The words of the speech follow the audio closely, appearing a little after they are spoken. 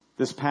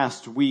This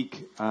past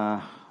week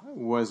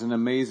was an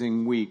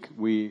amazing week.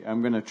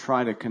 I'm going to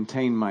try to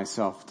contain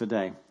myself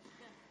today.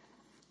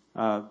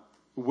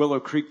 Willow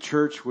Creek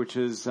Church, which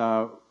is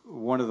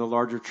one of the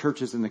larger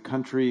churches in the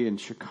country in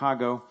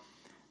Chicago,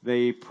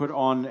 they put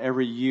on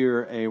every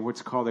year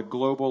what's called a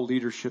Global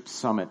Leadership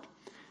Summit.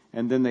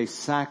 And then they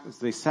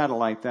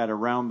satellite that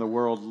around the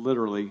world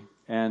literally.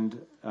 And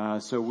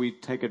so we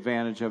take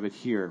advantage of it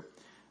here.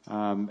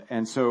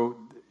 And so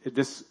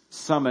this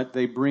summit,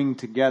 they bring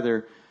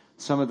together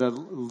some of the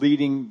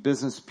leading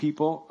business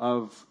people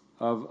of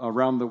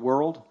around the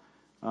world.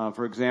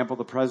 For example,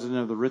 the president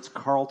of the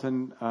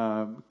Ritz-Carlton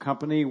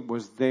company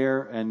was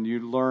there, and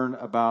you learn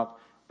about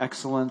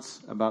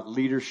excellence, about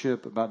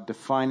leadership, about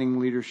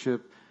defining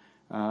leadership.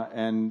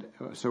 And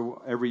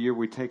so every year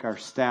we take our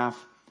staff.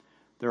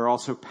 There are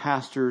also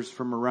pastors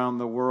from around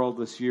the world.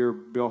 This year,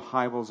 Bill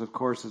Hybels, of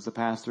course, is the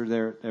pastor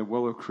there at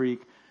Willow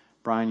Creek.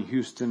 Brian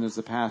Houston is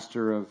the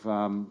pastor of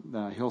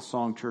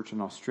Hillsong Church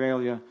in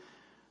Australia.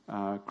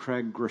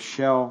 Craig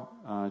Groeschel,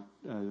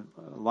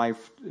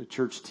 Life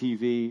Church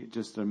TV,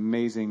 just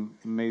amazing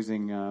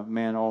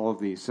man, all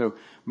of these. So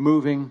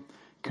moving,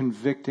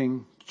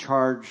 convicting,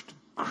 charged,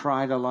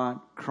 cried a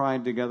lot,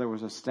 cried together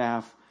with a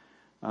staff,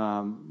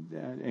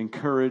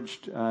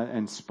 encouraged,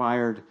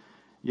 inspired.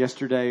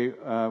 Yesterday,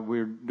 we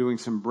were doing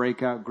some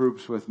breakout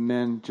groups with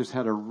men, just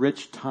had a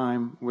rich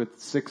time with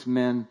 6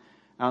 men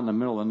out in the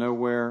middle of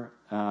nowhere,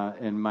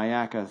 in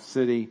Mayaka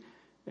City.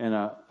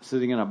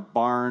 Sitting in a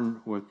barn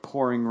with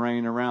pouring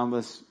rain around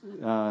us,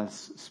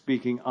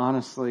 speaking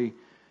honestly,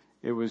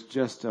 it was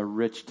just a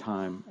rich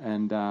time.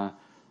 And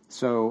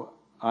so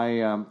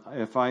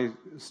if I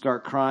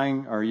start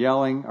crying or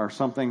yelling or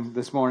something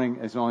this morning,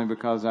 it's only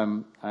because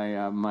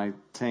my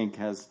tank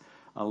has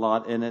a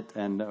lot in it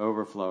and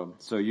overflow.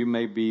 So you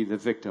may be the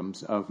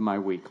victims of my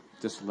week,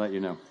 just to let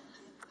you know.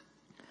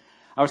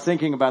 I was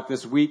thinking about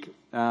this week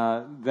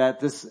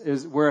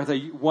that we're at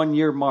the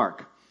 1-year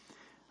mark.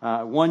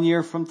 1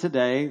 year from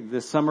today, the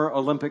Summer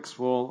Olympics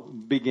will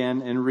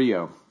begin in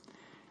Rio.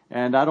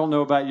 And I don't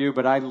know about you,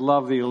 but I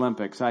love the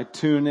Olympics. I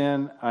tune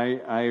in,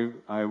 I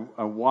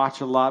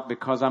watch a lot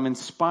because I'm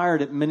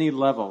inspired at many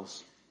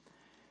levels.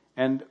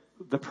 And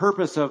the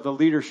purpose of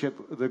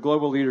the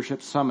Global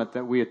Leadership Summit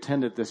that we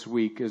attended this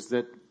week is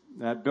that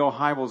Bill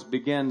Hybels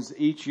begins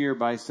each year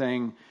by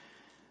saying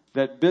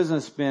that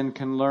businessmen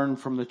can learn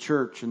from the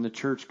church and the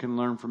church can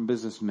learn from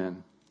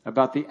businessmen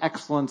about the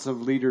excellence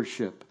of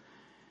leadership.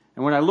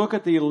 And when I look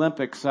at the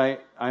Olympics,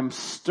 I'm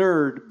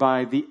stirred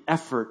by the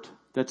effort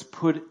that's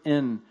put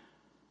in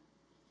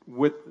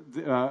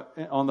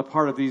on the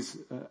part of these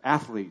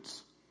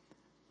athletes.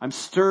 I'm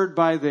stirred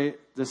by the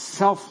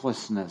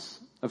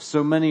selflessness of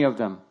so many of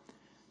them.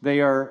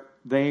 They are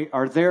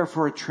there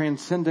for a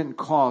transcendent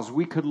cause.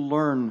 We could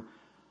learn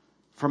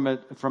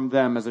from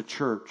them as a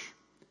church.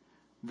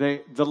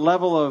 The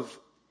level of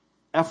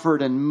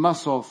effort and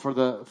muscle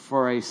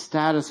for a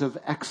status of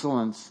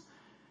excellence.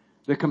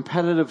 The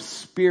competitive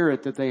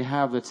spirit that they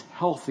have that's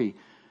healthy,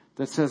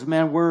 that says,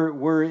 man,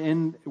 we're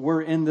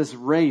in this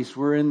race,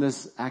 we're in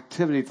this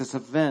activity, this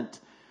event,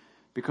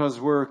 because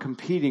we're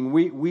competing.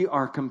 We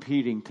are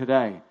competing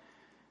today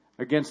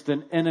against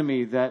an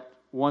enemy that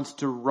wants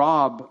to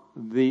rob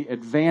the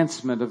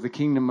advancement of the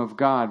kingdom of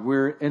God.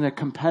 We're in a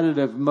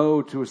competitive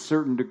mode to a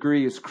certain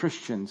degree as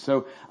Christians.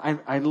 So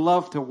I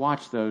love to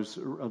watch those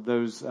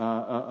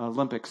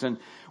Olympics. And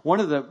one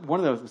of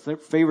the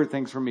favorite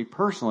things for me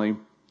personally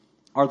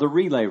are the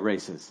relay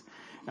races,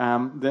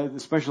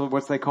 especially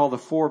what they call the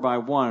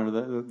 4x1, or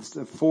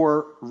the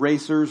 4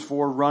 racers,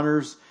 4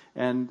 runners,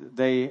 and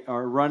they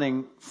are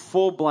running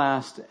full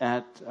blast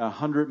at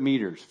 100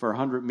 meters, for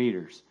 100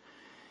 meters.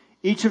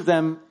 Each of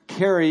them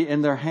carry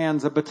in their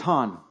hands a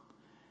baton,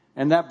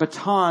 and that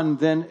baton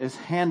then is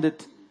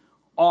handed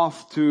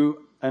off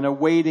to an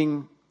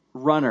awaiting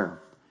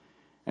runner.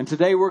 And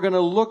today we're going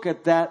to look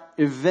at that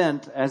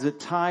event as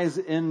it ties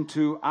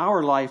into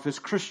our life as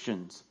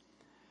Christians.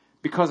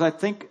 Because I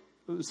think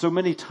so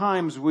many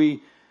times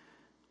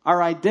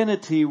our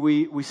identity,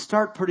 we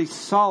start pretty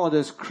solid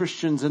as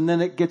Christians, and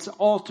then it gets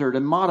altered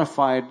and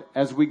modified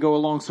as we go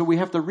along. So we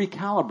have to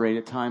recalibrate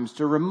at times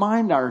to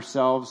remind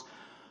ourselves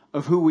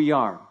of who we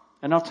are.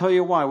 And I'll tell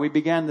you why. We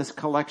began this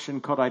collection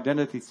called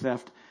Identity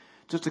Theft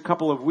just a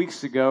couple of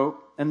weeks ago.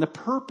 And the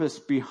purpose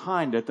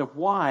behind it, the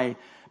why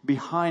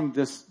behind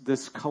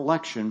this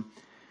collection,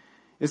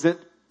 is that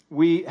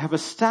we have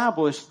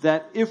established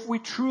that if we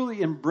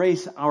truly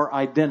embrace our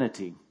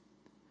identity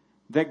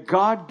that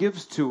God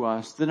gives to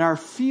us, then our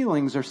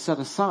feelings are set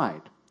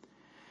aside.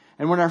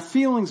 And when our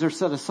feelings are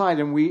set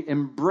aside and we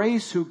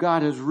embrace who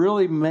God has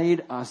really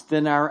made us,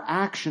 then our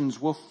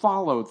actions will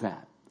follow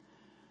that.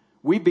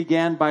 We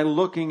began by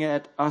looking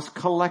at us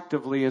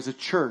collectively as a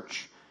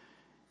church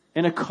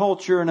in a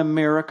culture in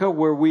America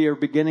where we are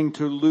beginning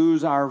to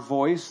lose our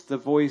voice. The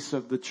voice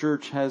of the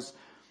church has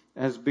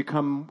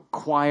become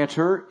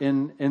quieter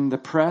in the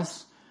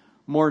press,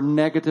 more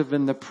negative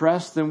in the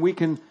press. Then we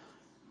can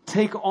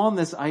take on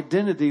this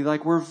identity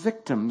like we're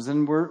victims,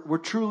 and we're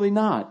truly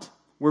not.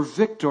 We're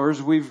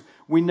victors. We've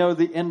we know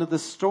the end of the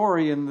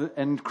story,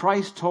 and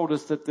Christ told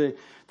us that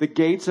the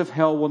gates of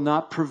hell will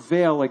not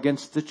prevail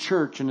against the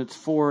church in its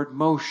forward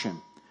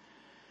motion.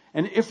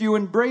 And if you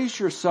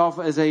embrace yourself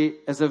as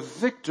a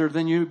victor,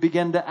 then you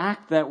begin to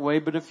act that way.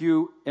 But if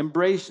you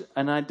embrace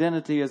an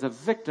identity as a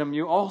victim,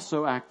 you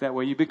also act that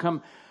way.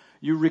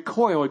 You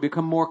recoil, you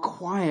become more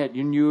quiet,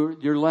 and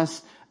you're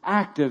less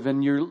active,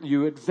 and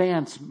you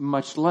advance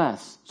much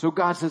less. So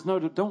God says, no,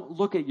 don't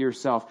look at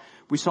yourself.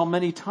 We saw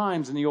many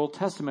times in the Old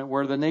Testament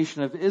where the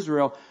nation of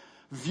Israel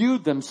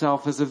viewed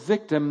themselves as a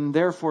victim, and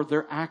therefore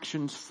their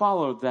actions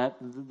followed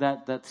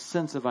that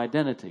sense of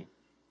identity.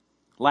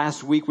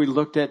 Last week we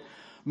looked at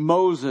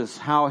Moses,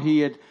 how he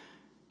had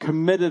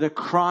committed a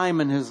crime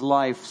in his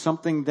life,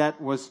 something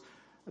that was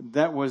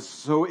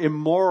so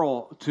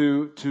immoral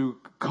to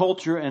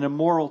culture and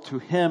immoral to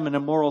him and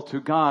immoral to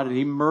God. And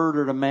he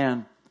murdered a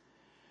man.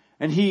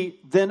 And he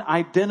then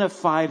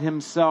identified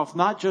himself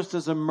not just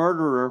as a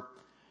murderer,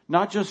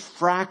 not just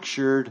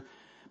fractured,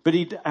 but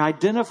he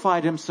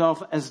identified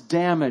himself as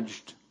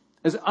damaged,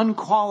 as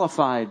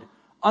unqualified,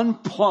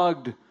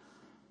 unplugged,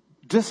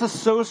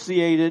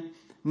 disassociated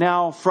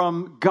now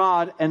from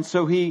God. And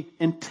so he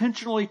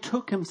intentionally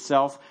took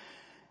himself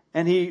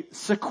and he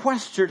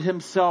sequestered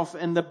himself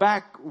in the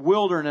back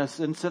wilderness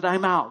and said,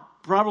 I'm out,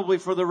 probably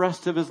for the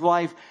rest of his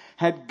life.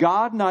 Had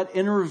God not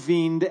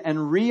intervened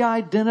and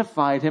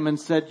re-identified him and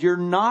said, you're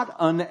not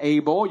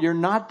unable, you're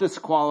not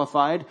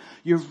disqualified,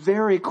 you're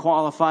very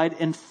qualified.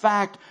 In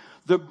fact,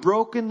 the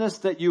brokenness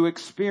that you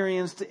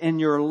experienced in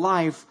your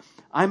life,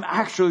 I'm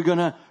actually going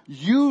to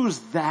use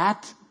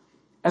that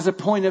as a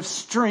point of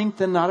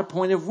strength and not a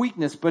point of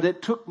weakness. But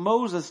it took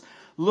Moses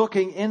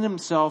looking in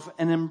himself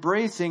and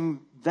embracing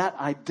that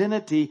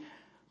identity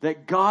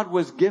that God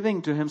was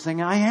giving to him,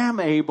 saying, I am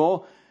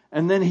able.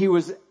 And then he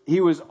was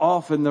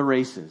off in the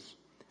races.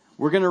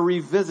 We're going to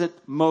revisit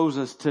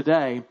Moses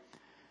today.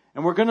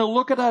 And we're going to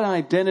look at an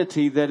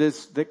identity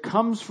that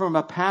comes from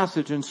a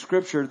passage in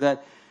Scripture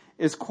that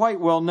is quite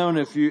well known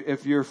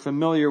if you're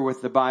familiar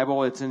with the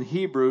Bible. It's in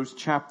Hebrews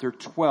chapter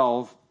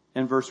 12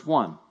 and verse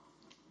 1.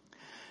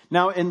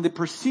 Now, in the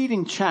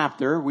preceding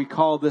chapter, we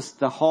call this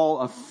the Hall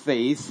of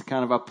Faith,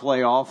 kind of a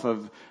play off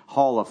of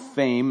Hall of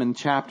Fame. In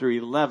chapter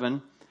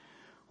 11,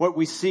 what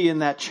we see in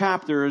that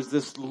chapter is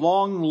this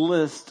long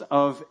list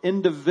of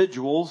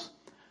individuals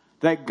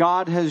that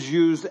God has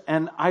used,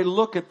 and I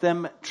look at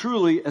them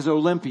truly as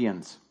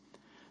Olympians.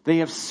 They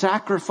have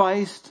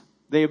sacrificed,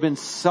 they have been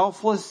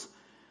selfless,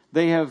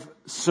 they have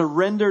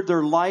surrendered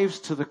their lives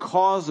to the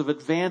cause of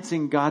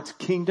advancing God's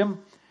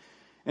kingdom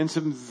in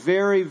some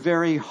very,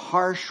 very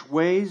harsh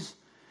ways.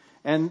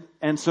 And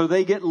so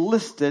they get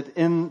listed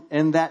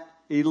in that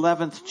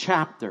 11th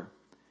chapter.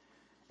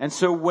 And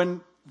so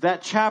when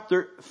that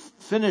chapter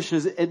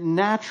finishes, it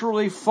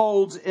naturally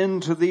folds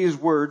into these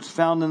words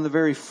found in the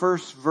very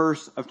first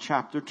verse of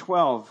chapter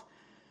 12.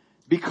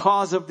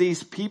 Because of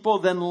these people,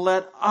 then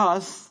let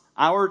us,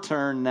 our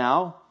turn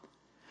now,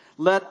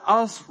 let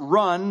us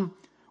run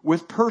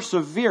with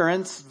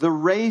perseverance the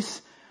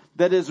race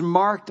that is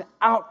marked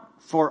out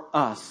for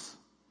us.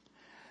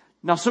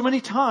 Now, so many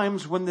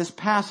times when this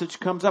passage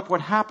comes up, what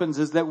happens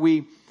is that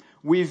we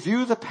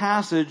view the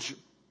passage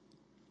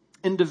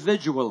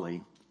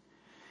individually.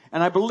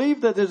 And I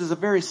believe that it is a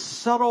very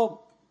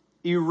subtle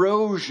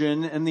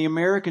erosion in the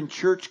American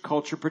church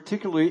culture,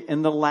 particularly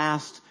in the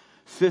last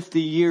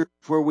 50 years,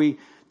 where we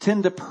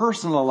tend to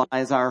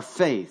personalize our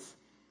faith.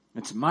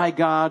 It's my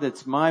God,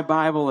 it's my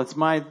Bible,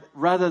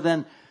 rather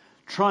than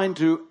trying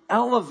to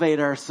elevate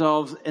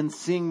ourselves and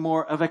seeing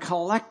more of a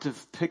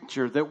collective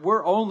picture, that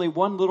we're only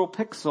one little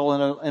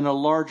pixel in a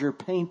larger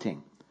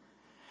painting.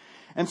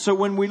 And so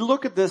when we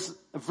look at this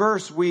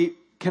verse, we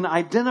can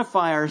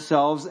identify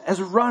ourselves as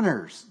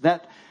runners,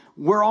 that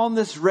we're on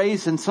this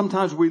race, and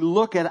sometimes we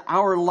look at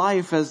our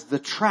life as the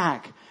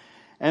track.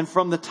 And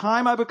from the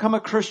time I become a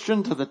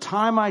Christian to the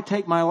time I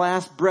take my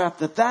last breath,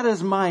 that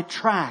is my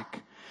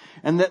track.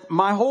 And that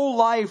my whole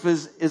life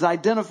is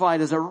identified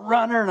as a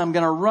runner, and I'm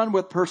going to run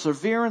with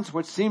perseverance,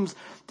 which seems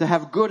to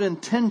have good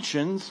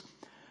intentions.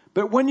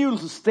 But when you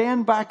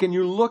stand back and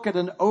you look at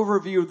an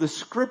overview of the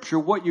Scripture,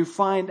 what you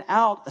find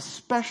out,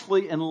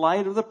 especially in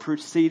light of the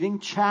preceding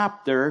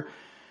chapter,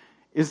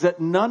 is that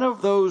none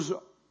of those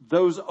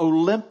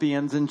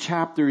Olympians in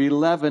chapter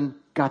 11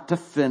 got to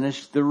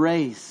finish the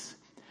race.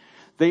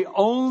 They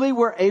only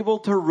were able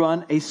to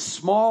run a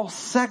small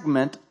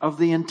segment of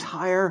the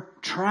entire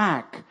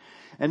track.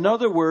 In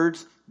other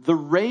words, the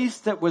race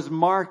that was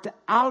marked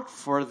out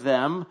for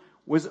them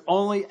was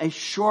only a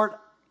short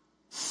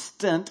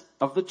stint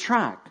of the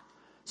track.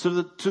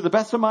 So to the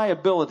best of my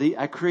ability,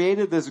 I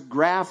created this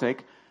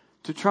graphic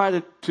to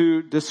try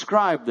to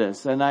describe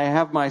this. And I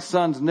have my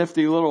son's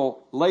nifty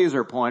little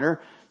laser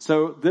pointer.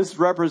 So this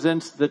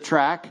represents the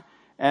track.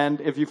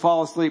 And if you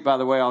fall asleep, by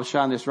the way, I'll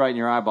shine this right in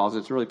your eyeballs.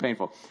 It's really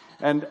painful.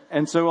 And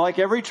so like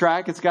every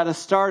track, it's got a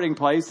starting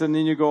place, and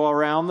then you go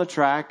around the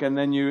track, and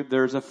then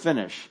there's a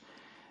finish.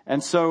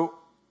 And so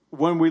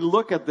when we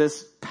look at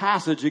this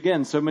passage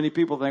again, so many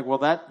people think, well,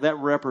 that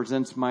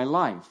represents my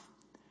life.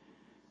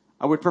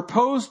 I would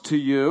propose to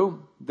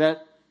you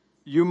that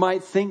you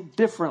might think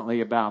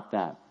differently about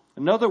that.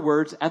 In other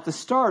words, at the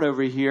start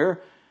over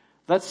here,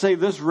 let's say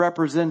this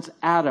represents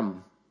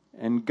Adam.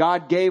 And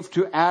God gave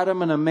to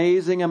Adam an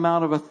amazing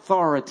amount of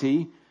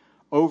authority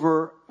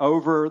over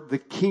the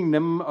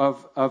kingdom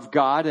of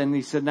God. And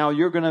he said, now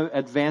you're going to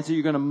advance it.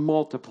 You're going to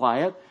multiply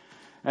it.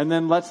 And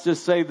then let's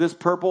just say this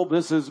purple,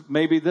 this is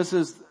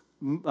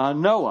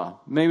Noah.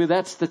 Maybe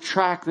that's the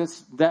track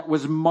that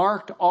was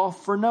marked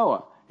off for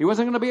Noah. He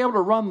wasn't going to be able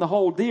to run the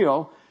whole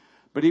deal,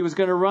 but he was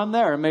going to run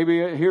there. And maybe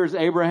here's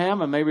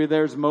Abraham, and maybe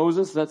there's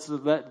Moses. That's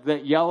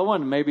that yellow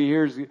one. And maybe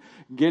here's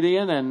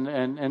Gideon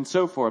and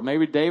so forth.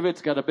 Maybe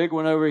David's got a big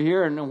one over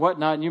here and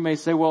whatnot. And you may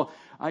say, well,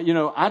 I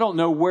don't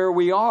know where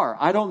we are.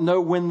 I don't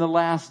know when the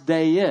last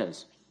day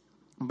is.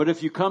 But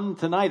if you come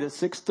tonight at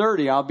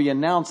 6:30, I'll be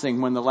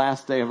announcing when the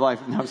last day of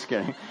life. No, I'm just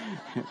kidding.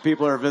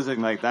 People are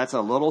visiting like, that's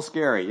a little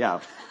scary. Yeah.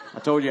 I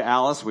told you,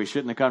 Alice, we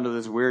shouldn't have come to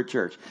this weird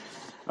church.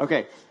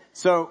 Okay.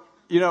 So,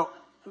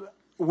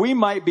 we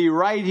might be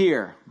right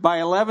here. By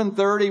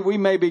 11:30, we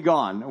may be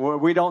gone.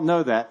 We don't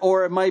know that.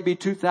 Or it might be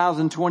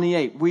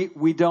 2028.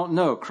 We don't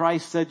know.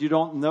 Christ said you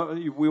don't know,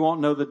 we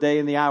won't know the day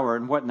and the hour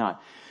and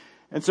whatnot.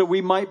 And so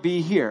we might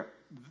be here.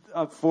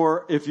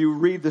 If you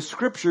read the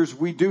scriptures,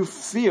 we do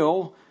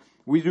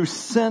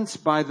sense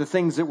by the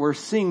things that we're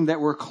seeing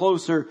that we're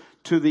closer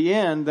to the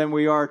end than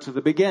we are to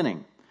the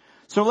beginning.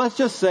 So let's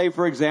just say,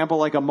 for example,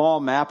 like a mall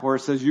map where it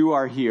says you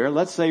are here.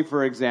 Let's say,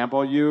 for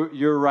example,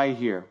 you're right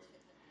here.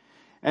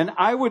 And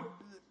I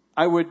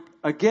would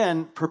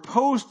again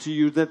propose to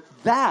you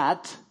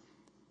that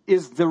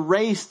is the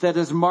race that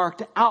is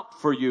marked out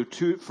for you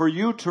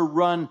to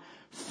run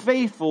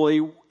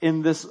faithfully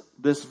in this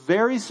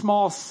very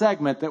small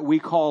segment that we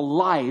call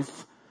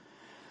life.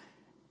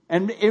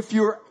 And if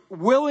you're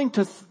willing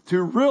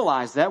to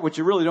realize that, which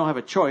you really don't have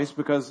a choice,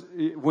 because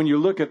when you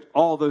look at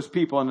all those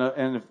people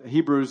in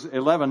Hebrews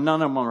 11,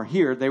 none of them are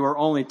here. They were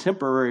only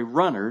temporary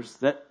runners,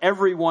 that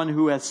everyone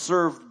who has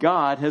served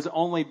God has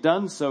only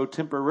done so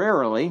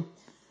temporarily.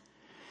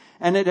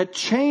 And it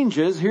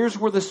changes, here's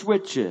where the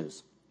switch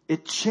is.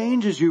 It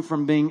changes you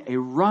from being a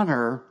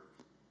runner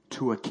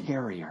to a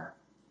carrier.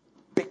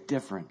 Big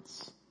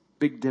difference.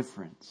 Big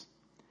difference.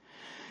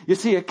 You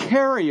see, a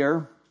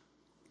carrier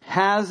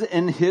has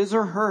in his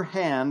or her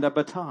hand a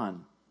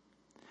baton.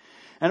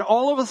 And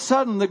all of a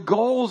sudden, the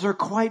goals are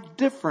quite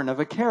different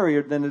of a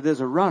carrier than it is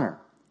a runner.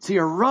 See,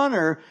 a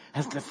runner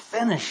has the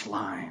finish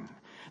line,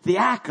 the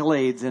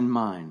accolades in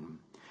mind.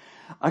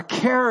 A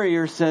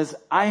carrier says,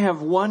 I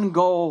have one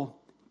goal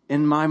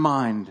in my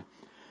mind,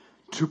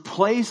 to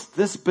place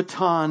this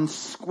baton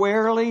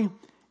squarely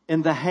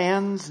in the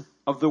hands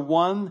of the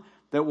one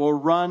that will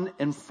run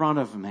in front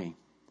of me.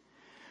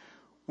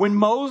 When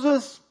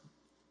Moses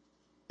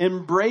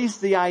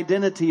embraced the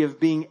identity of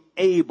being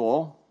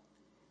able,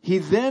 he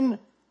then,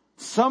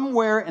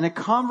 somewhere in a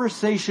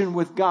conversation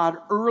with God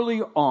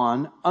early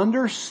on,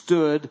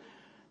 understood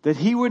that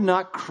he would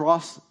not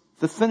cross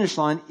the finish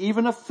line,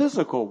 even a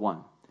physical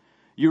one.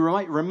 You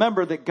might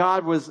remember that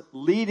God was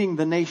leading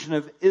the nation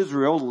of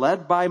Israel,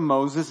 led by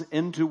Moses,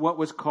 into what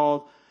was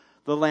called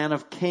the land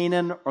of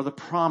Canaan, or the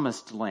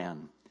promised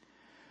land.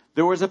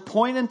 There was a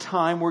point in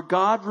time where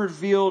God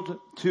revealed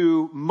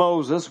to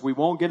Moses, we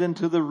won't get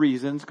into the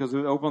reasons because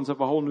it opens up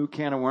a whole new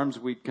can of worms,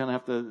 we kind of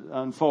have to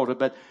unfold it,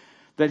 but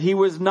that he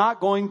was not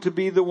going to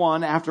be the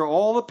one, after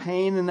all the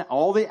pain and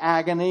all the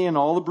agony and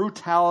all the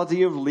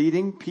brutality of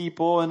leading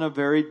people in a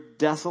very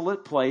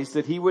desolate place,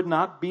 that he would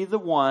not be the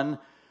one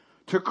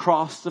to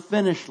cross the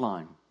finish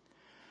line.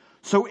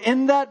 So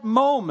in that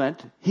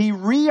moment, he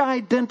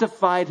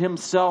re-identified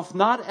himself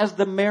not as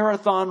the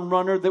marathon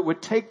runner that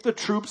would take the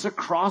troops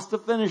across the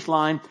finish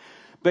line,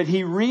 but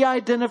he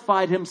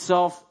re-identified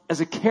himself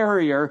as a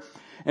carrier.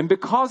 And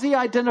because he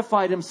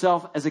identified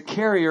himself as a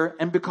carrier,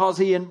 and because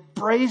he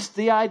embraced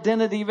the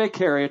identity of a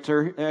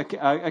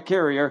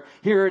carrier,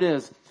 here it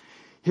is.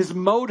 His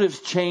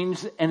motives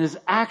changed and his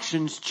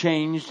actions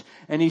changed.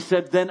 And he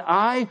said, then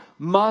I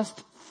must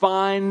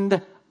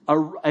find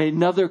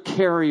another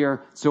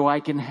carrier so I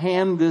can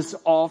hand this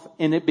off.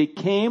 And it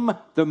became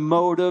the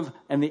motive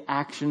and the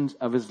actions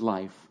of his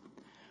life.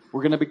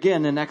 We're going to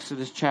begin in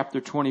Exodus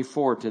chapter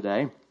 24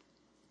 today.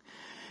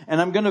 And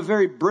I'm going to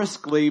very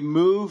briskly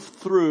move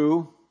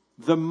through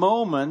the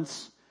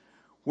moments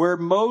where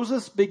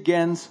Moses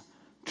begins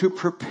to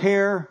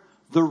prepare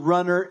the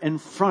runner in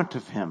front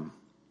of him.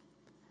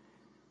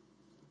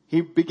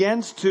 He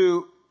begins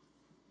to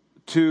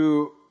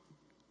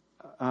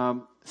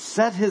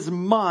set his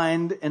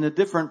mind in a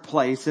different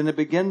place. And it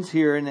begins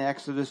here in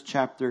Exodus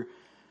chapter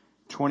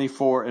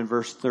 24 and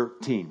verse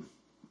 13.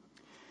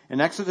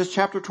 In Exodus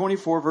chapter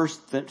 24 verse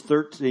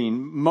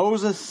 13,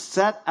 Moses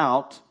set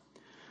out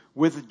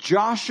with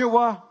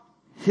Joshua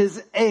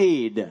his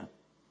aide.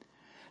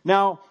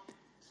 Now,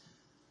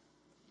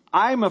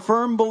 I'm a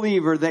firm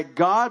believer that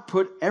God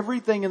put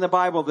everything in the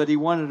Bible that he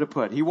wanted to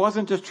put. He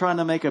wasn't just trying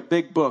to make a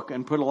big book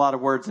and put a lot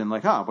of words in,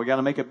 like, we got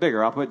to make it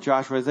bigger. I'll put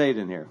Joshua's aide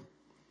in here.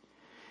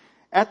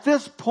 At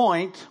this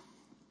point,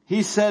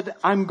 he said,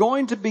 I'm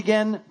going to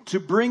begin to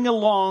bring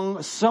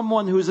along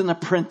someone who's an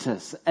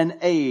apprentice, an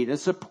aid, a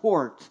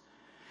support.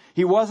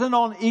 He wasn't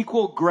on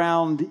equal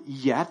ground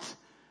yet,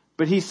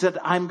 but he said,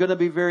 I'm going to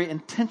be very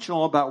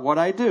intentional about what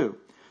I do.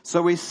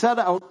 So he set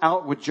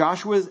out with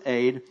Joshua's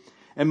aid,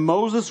 and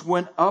Moses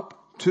went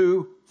up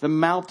to the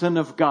mountain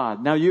of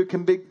God. Now you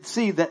can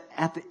see that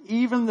at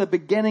even the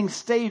beginning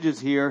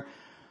stages here,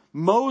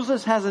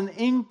 Moses has an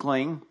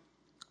inkling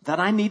that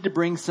I need to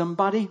bring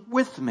somebody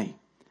with me.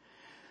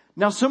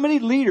 Now so many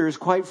leaders,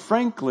 quite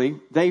frankly,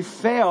 they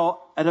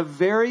fail at a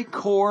very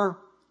core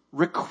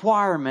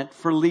requirement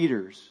for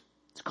leaders.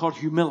 It's called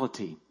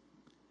humility.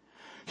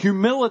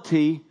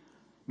 Humility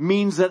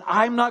means that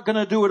I'm not going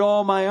to do it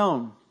all on my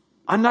own.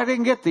 I'm not going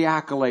to get the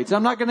accolades.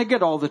 I'm not going to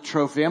get all the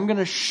trophy. I'm going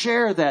to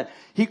share that.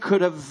 He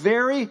could have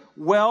very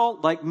well,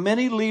 like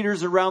many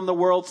leaders around the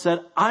world,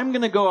 said, I'm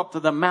going to go up to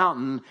the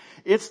mountain.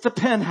 It's the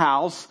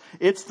penthouse.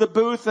 It's the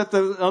booth at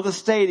the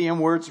stadium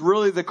where it's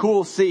really the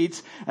cool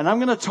seats. And I'm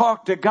going to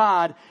talk to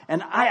God.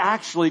 And I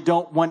actually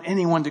don't want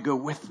anyone to go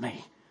with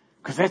me.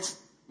 Because that's,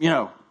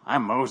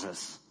 I'm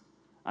Moses.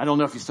 I don't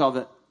know if you saw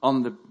that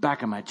on the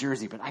back of my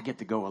jersey, but I get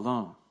to go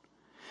alone.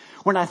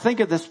 When I think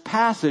of this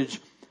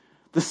passage,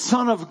 the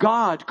Son of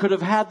God could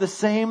have had the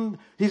same,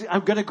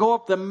 I'm going to go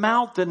up the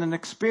mountain and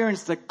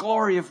experience the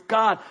glory of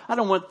God. I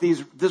don't want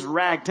this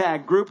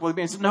ragtag group with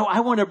me. No, I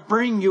want to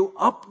bring you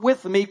up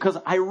with me because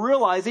I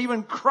realize,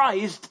 even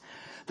Christ,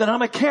 that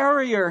I'm a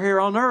carrier here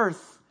on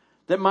earth,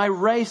 that my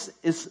race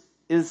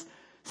is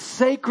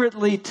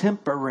sacredly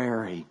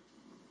temporary.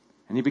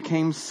 And he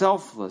became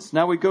selfless.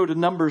 Now we go to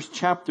Numbers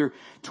chapter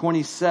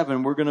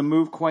 27. We're going to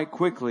move quite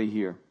quickly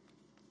here.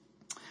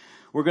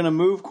 We're going to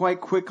move quite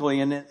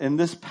quickly, and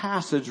this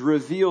passage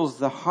reveals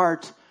the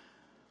heart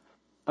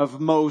of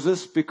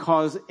Moses,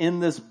 because in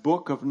this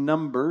book of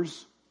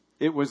Numbers,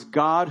 it was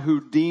God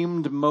who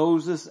deemed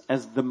Moses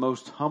as the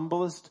most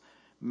humblest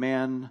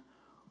man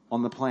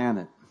on the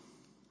planet.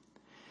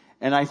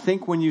 And I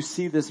think when you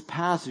see this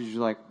passage,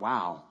 you're like,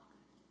 wow,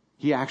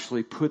 he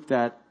actually put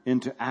that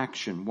into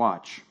action.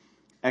 Watch.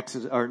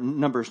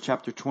 Numbers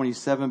chapter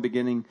 27,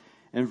 beginning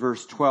in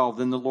verse 12.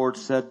 Then the Lord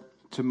said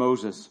to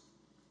Moses,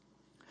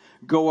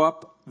 go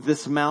up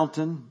this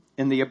mountain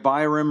in the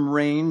Abiram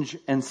range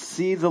and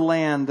see the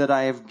land that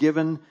I have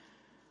given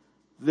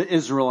the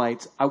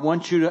Israelites. I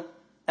want you to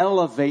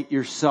elevate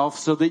yourself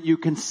so that you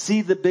can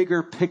see the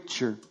bigger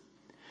picture.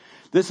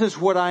 This is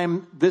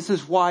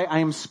why I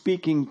am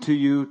speaking to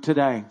you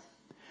today.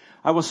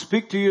 I will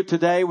speak to you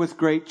today with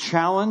great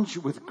challenge,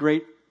 with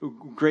great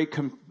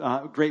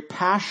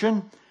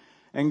passion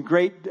and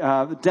great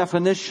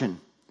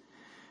definition,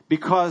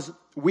 because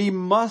we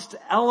must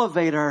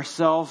elevate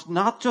ourselves,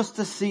 not just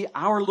to see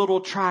our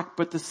little track,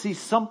 but to see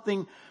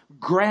something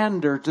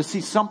grander, to see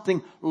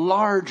something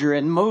larger.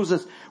 And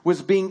Moses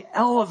was being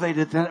elevated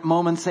at that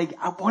moment, saying,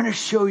 I want to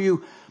show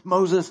you,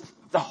 Moses,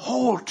 the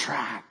whole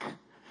track.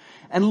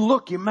 And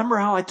look, you remember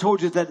how I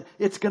told you that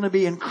it's going to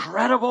be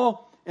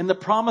incredible in the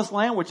promised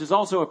land, which is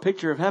also a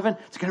picture of heaven?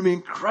 It's going to be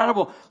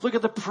incredible. Look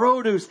at the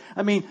produce.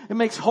 I mean, it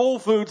makes Whole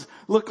Foods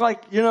look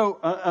like, I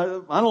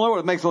don't know what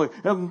it makes look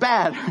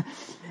bad.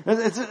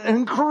 It's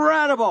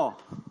incredible.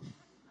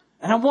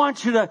 And I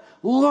want you to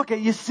look at,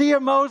 you see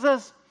it,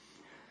 Moses?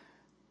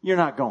 You're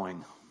not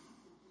going.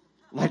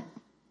 Like,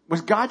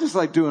 was God just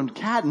like doing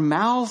cat and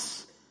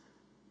mouse?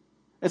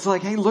 It's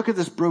like, hey, look at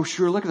this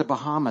brochure. Look at the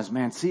Bahamas,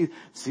 man. See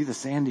the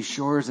sandy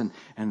shores and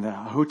the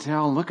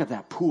hotel. And look at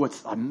that pool.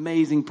 It's an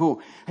amazing pool.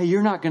 Hey,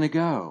 you're not going to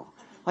go.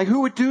 Like,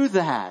 who would do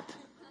that?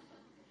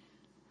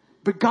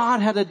 But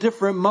God had a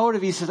different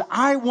motive. He said,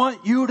 I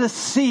want you to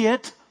see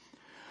it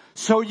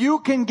so you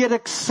can get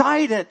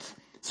excited,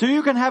 so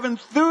you can have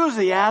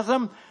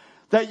enthusiasm,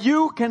 that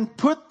you can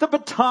put the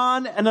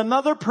baton in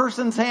another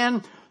person's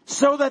hand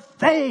so that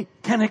they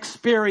can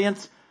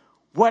experience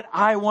what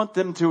I want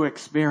them to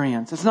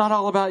experience. It's not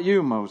all about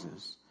you,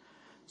 Moses.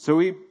 So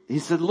he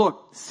said,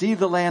 look, see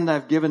the land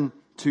I've given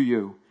to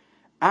you.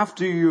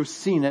 After you've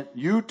seen it,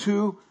 you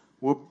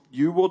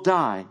will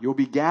die. You'll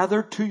be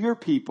gathered to your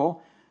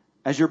people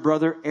as your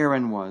brother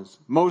Aaron was.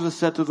 Moses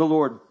said to the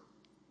Lord,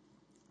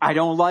 I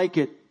don't like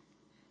it.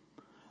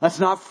 That's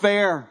not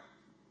fair.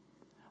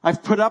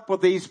 I've put up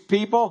with these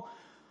people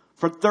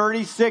for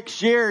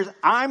 36 years.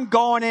 I'm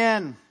going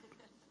in.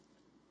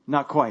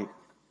 Not quite.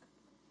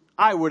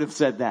 I would have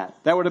said that.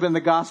 That would have been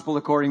the gospel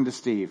according to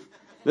Steve.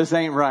 This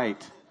ain't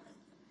right.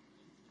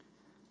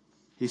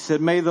 He said,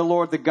 may the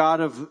Lord, the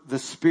God of the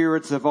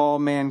spirits of all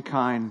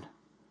mankind,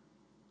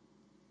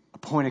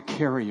 appoint a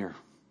carrier.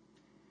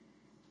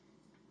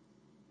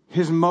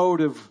 His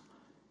motive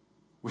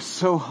was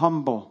so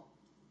humble,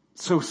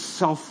 so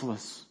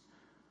selfless.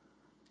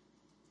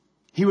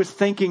 He was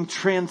thinking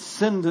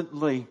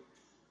transcendently.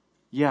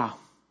 Yeah,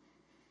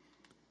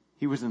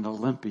 he was an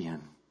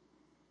Olympian.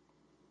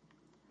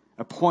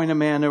 Appoint a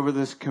man over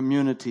this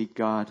community,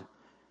 God,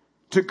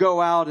 to go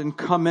out and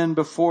come in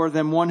before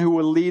them, one who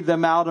will lead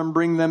them out and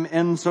bring them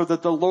in, so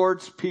that the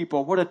Lord's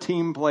people, what a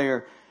team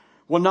player,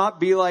 will not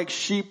be like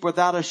sheep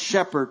without a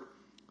shepherd.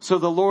 So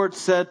the Lord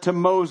said to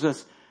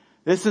Moses,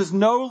 This is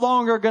no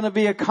longer going to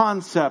be a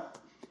concept.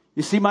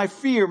 You see, my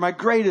fear, my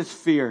greatest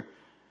fear,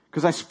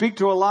 because I speak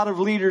to a lot of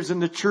leaders in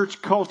the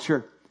church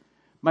culture,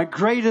 my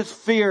greatest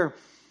fear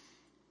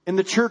in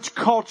the church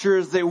culture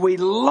is that we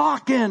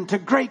lock into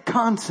great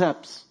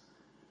concepts.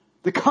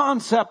 The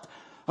concept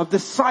of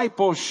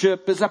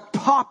discipleship is a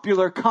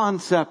popular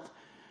concept.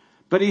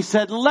 But he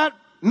said, let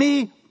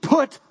me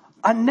put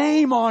a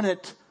name on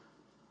it.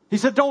 He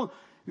said,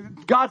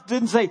 God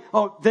didn't say,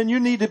 oh, then you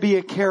need to be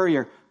a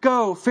carrier.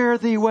 Go, fare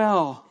thee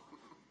well.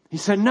 He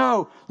said,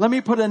 no, let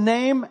me put a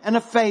name and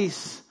a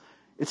face.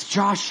 It's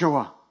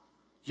Joshua.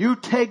 You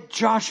take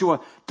Joshua.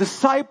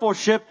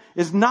 Discipleship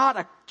is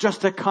not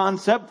just a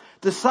concept.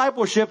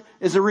 Discipleship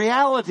is a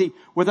reality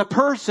with a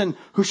person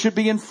who should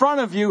be in front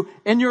of you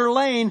in your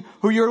lane,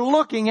 who you're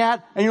looking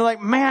at, and you're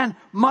like, man,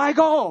 my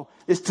goal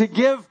is to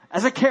give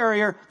as a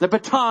carrier the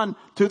baton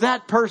to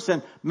that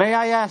person. May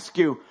I ask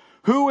you,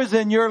 who is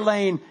in your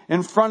lane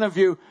in front of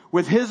you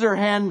with his or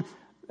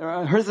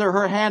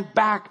her hand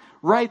back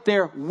right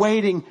there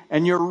waiting,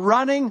 and you're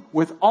running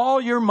with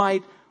all your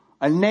might?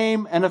 A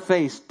name and a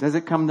face. Does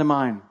it come to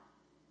mind?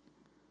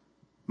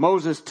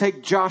 Moses,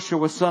 take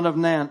Joshua, son of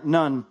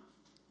Nun.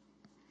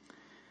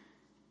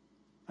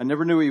 I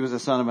never knew he was a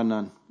son of a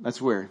nun.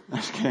 That's weird.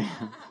 That's kidding.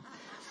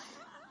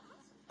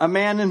 A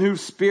man in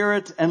whose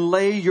spirit, and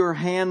lay your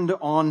hand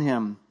on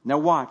him. Now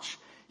watch.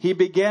 He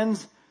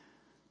begins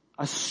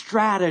a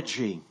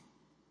strategy.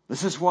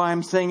 This is why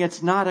I'm saying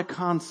it's not a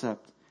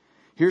concept.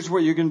 Here's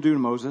what you're going to do,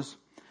 Moses.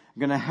 I'm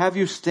going to have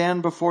you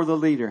stand before the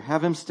leader.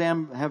 Have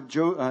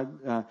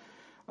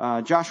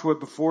Joshua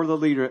before the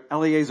leader,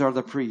 Eleazar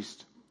the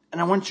priest.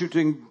 And I want you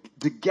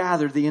to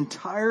gather the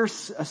entire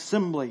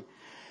assembly.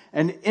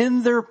 And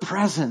in their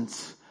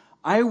presence,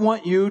 I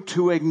want you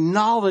to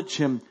acknowledge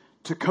him,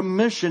 to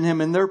commission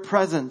him in their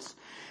presence.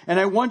 And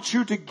I want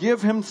you to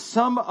give him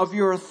some of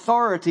your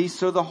authority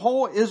so the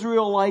whole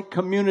Israelite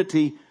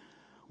community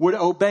would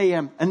obey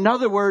him. In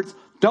other words,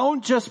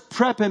 don't just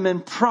prep him in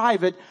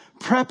private,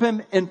 prep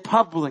him in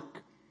public.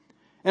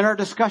 In our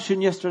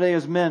discussion yesterday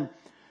as men,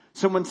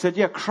 someone said,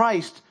 yeah,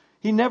 Christ,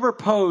 he never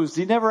posed.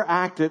 He never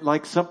acted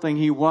like something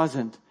he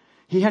wasn't.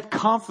 He had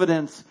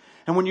confidence.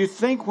 And when you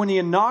think when he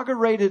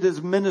inaugurated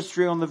his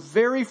ministry on the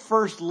very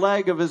first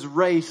leg of his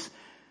race,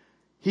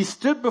 he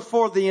stood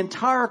before the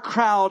entire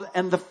crowd,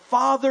 and the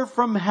Father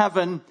from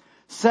heaven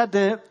said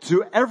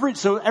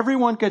so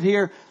everyone could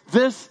hear,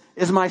 this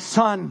is my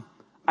son.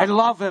 I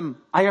love him.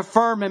 I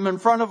affirm him in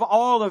front of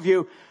all of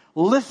you.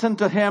 Listen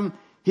to him.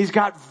 He's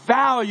got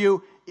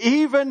value.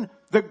 Even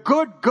the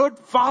good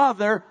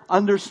Father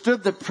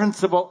understood the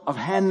principle of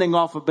handing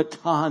off a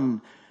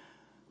baton.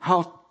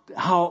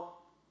 How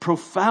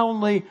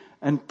profoundly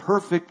and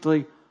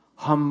perfectly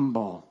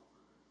humble.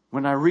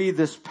 When I read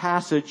this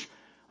passage,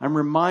 I'm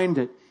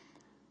reminded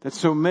that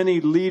so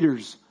many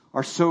leaders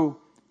are so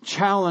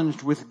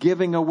challenged with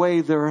giving away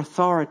their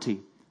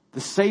authority.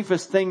 The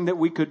safest thing that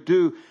we could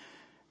do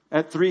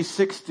at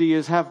 360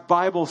 is have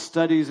Bible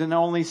studies and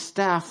only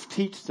staff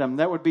teach them.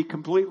 That would be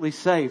completely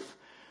safe.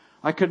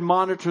 I could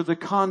monitor the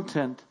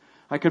content.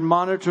 I could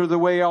monitor the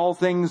way all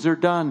things are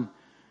done.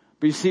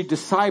 But you see,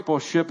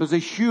 discipleship is a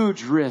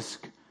huge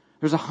risk.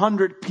 There's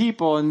 100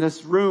 people in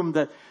this room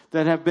that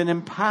have been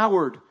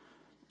empowered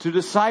to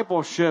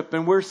discipleship.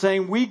 And we're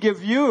saying we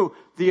give you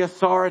the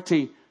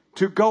authority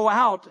to go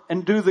out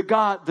and do the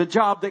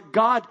job that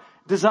God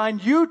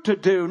designed you to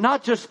do.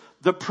 Not just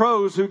the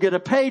pros who get a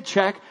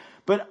paycheck,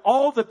 but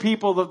all the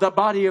people of the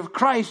body of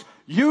Christ.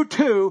 You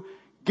too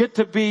get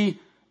to be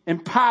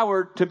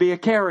empowered to be a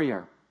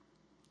carrier.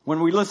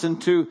 When we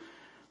listened to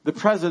the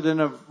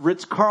president of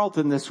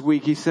Ritz-Carlton this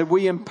week, he said,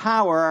 we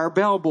empower our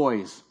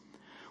bellboys.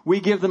 We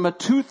give them a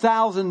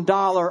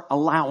 $2,000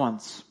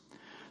 allowance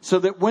so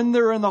that when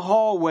they're in the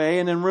hallway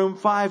and in room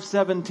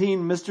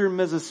 517, Mr. and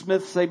Mrs.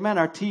 Smith say, man,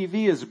 our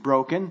TV is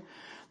broken.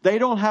 They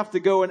don't have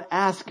to go and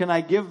ask, can I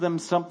give them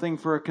something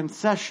for a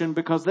concession,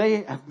 because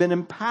they have been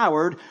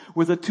empowered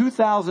with a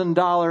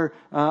 $2,000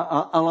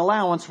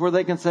 allowance where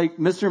they can say,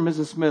 Mr. and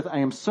Mrs. Smith, I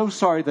am so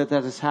sorry that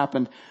has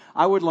happened.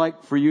 I would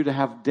like for you to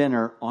have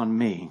dinner on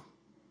me.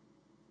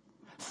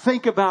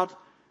 Think about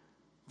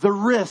the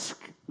risk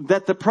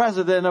that the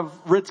president of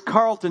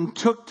Ritz-Carlton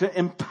took to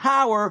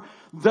empower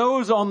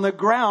those on the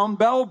ground,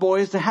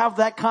 bellboys, to have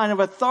that kind of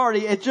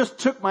authority. It just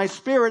took my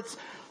spirits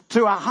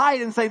to a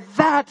height and say,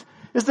 that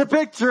is the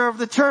picture of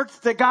the church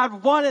that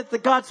God wanted.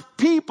 That God's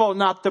people,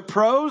 not the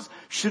pros,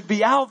 should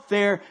be out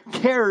there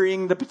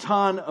carrying the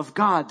baton of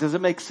God. Does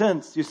it make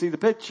sense? You see the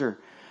picture?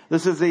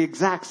 This is the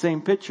exact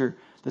same picture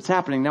that's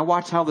happening. Now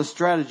watch how the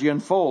strategy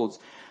unfolds.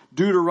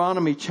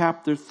 Deuteronomy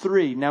chapter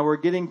 3. Now we're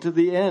getting to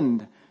the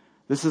end.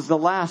 This is the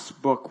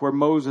last book where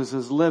Moses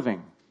is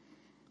living.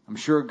 I'm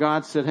sure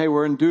God said, hey,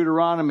 we're in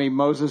Deuteronomy.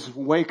 Moses,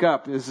 wake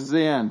up. This is the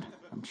end.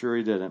 I'm sure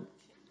he didn't.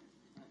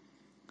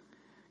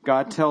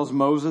 God tells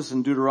Moses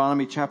in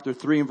Deuteronomy chapter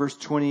 3 and verse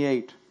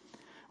 28,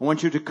 I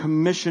want you to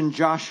commission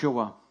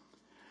Joshua.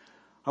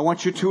 I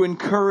want you to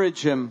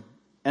encourage him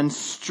and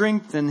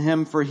strengthen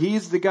him, for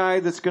he's the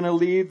guy that's going to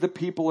lead the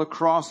people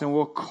across and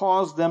will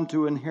cause them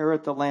to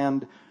inherit the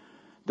land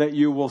that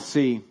you will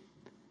see.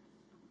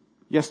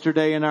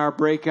 Yesterday in our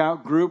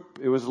breakout group,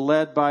 it was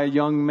led by a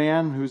young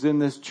man who's in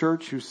this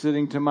church who's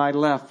sitting to my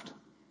left.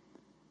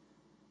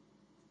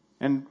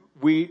 And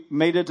we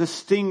made a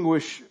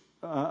distinction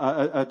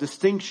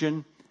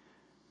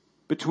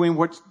between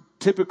what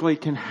typically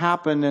can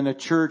happen in a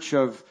church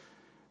of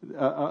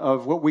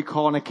what we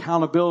call an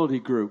accountability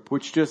group,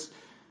 which just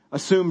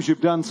assumes you've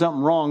done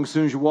something wrong as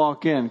soon as you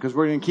walk in, because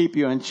we're going to keep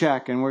you in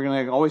check and we're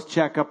going to always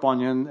check up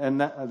on you.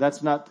 And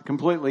that's not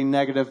completely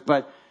negative,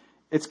 but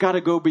it's got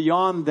to go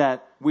beyond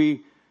that.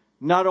 We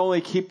not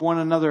only keep one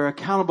another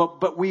accountable,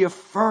 but we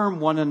affirm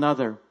one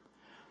another.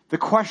 The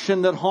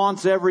question that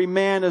haunts every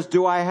man is,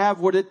 do I have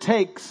what it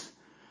takes?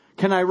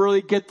 Can I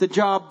really get the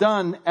job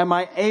done? Am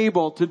I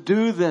able to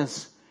do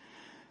this?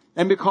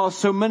 And because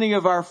so many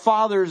of our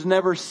fathers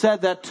never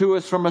said that to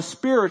us from a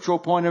spiritual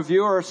point of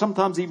view, or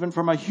sometimes even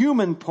from a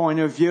human point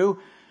of view,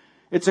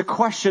 it's a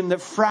question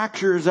that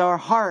fractures our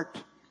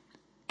heart.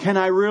 Can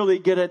I really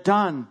get it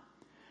done?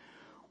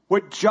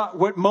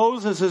 What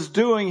Moses is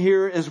doing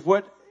here is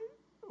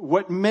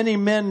what many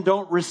men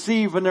don't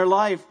receive in their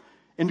life.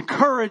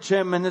 Encourage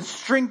him and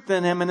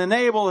strengthen him and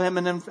enable him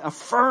and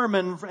affirm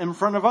in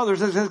front of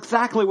others. This is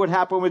exactly what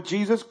happened with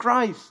Jesus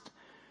Christ.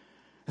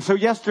 So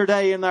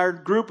yesterday in our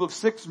group of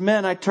 6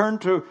 men, I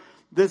turned to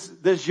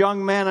this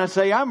young man. I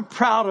say, I'm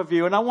proud of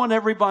you. And I want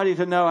everybody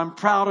to know I'm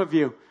proud of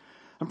you.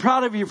 I'm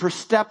proud of you for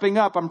stepping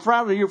up. I'm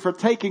proud of you for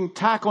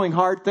tackling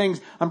hard things.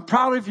 I'm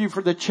proud of you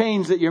for the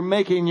change that you're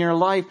making in your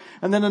life.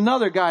 And then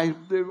another guy,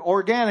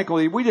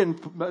 organically, we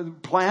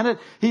didn't plan it.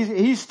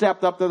 He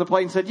stepped up to the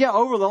plate and said, yeah,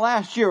 over the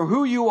last year,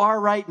 who you are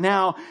right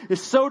now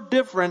is so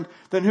different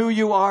than who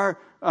you are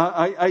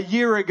a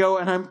year ago.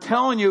 And I'm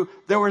telling you,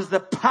 there was the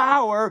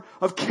power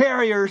of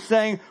carriers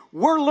saying,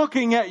 we're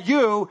looking at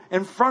you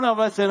in front of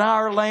us in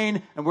our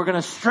lane, and we're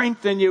going to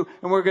strengthen you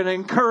and we're going to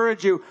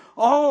encourage you.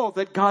 Oh,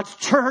 that God's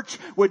church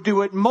would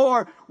do it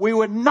more. We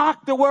would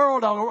knock the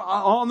world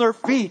on their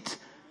feet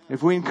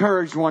if we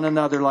encouraged one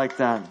another like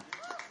that.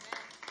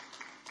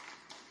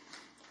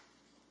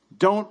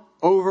 Don't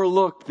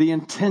overlook the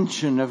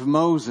intention of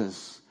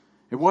Moses.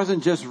 It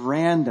wasn't just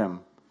random.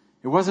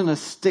 It wasn't a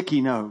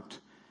sticky note.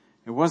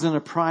 It wasn't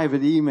a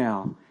private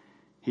email.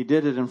 He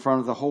did it in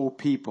front of the whole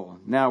people.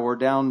 Now we're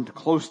down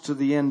close to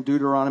the end.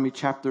 Deuteronomy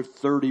chapter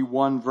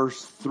 31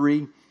 verse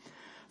 3.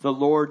 The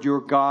Lord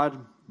your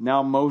God,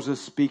 now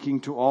Moses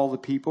speaking to all the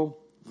people,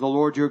 the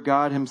Lord your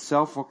God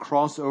himself will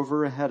cross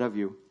over ahead of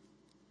you.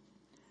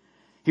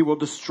 He will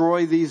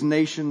destroy these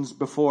nations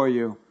before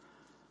you.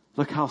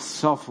 Look how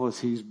selfless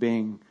he's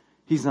being.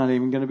 He's not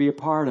even going to be a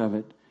part of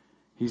it.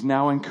 He's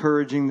now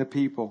encouraging the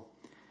people.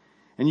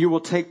 And you will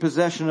take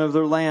possession of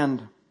their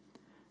land.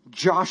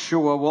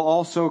 Joshua will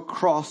also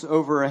cross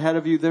over ahead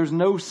of you. There's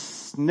no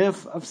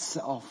sniff of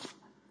self.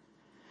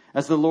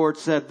 As the Lord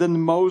said,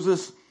 then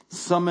Moses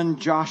summoned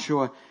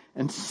Joshua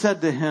and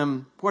said to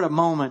him, what a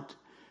moment,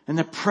 in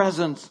the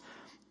presence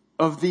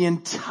of the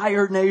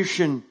entire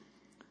nation.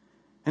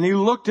 And he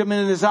looked him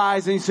in his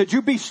eyes and he said,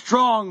 you be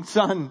strong,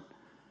 son.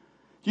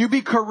 You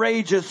be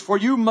courageous, for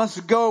you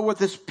must go with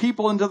this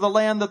people into the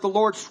land that the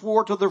Lord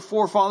swore to their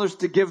forefathers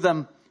to give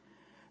them.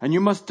 And you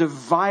must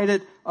divide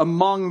it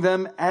among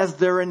them as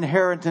their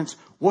inheritance.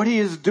 What he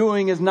is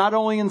doing is not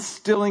only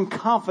instilling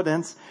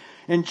confidence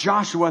in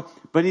Joshua,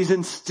 but he's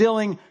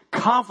instilling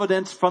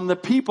confidence from the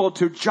people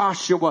to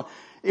Joshua.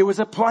 It was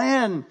a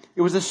plan.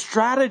 It was a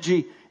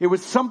strategy. It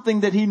was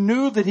something that he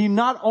knew that he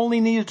not only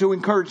needed to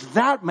encourage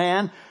that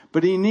man,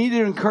 but he needed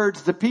to encourage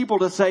the people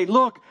to say,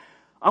 look,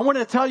 I want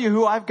to tell you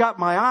who I've got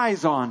my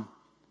eyes on.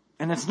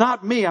 And it's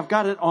not me. I've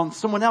got it on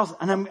someone else.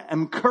 And I'm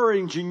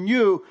encouraging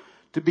you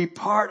to be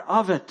part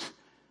of it.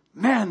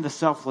 Man, the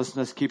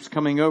selflessness keeps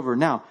coming over.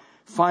 Now,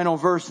 final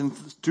verse in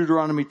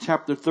Deuteronomy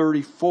chapter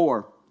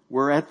 34.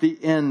 We're at the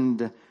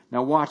end.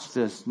 Now watch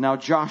this. Now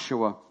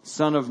Joshua,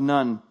 son of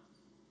Nun,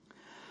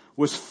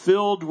 was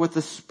filled with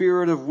the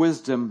spirit of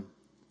wisdom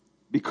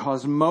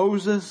because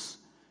Moses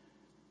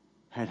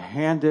had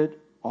handed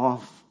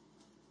off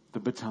the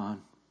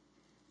baton.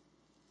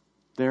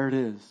 There it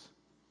is.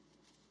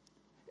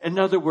 In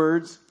other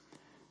words,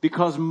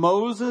 because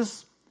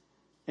Moses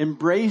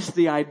embraced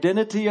the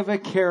identity of a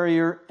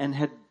carrier and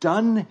had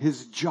done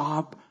his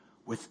job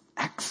with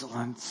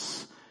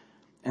excellence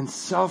and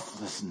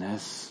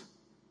selflessness.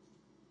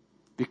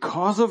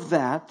 Because of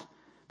that,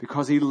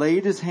 because he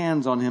laid his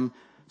hands on him,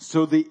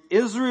 so the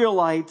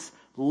Israelites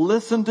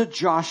listened to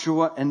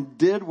Joshua and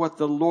did what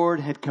the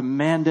Lord had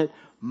commanded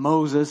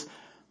Moses.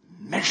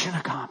 Mission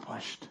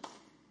accomplished.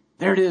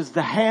 There it is.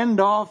 The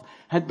handoff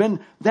had been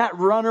that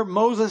runner.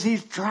 Moses,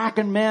 he's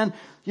tracking, man.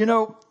 You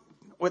know,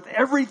 with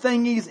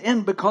everything he's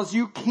in, because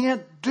you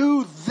can't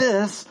do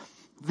this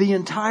the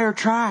entire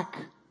track.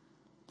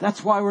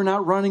 That's why we're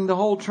not running the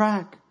whole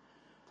track.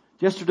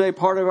 Yesterday,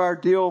 part of our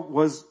deal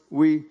was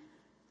we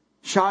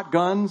shot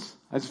guns.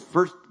 That's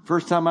the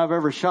first time I've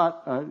ever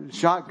shot a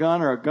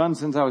shotgun or a gun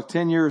since I was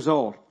 10 years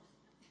old.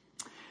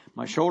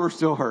 My shoulder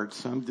still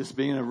hurts. I'm just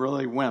being a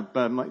really wimp,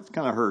 but it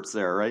kind of hurts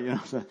there, right? You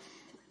know.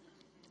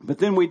 But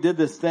then we did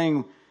this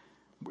thing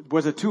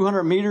Was it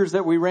 200 meters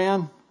that we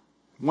ran?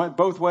 Went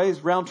both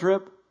ways, round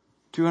trip?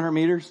 200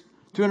 meters?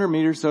 200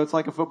 meters, so it's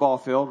like a football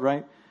field,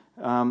 right?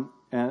 And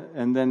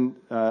then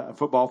a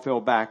football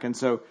field back. And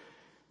so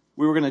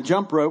we were going to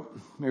jump rope,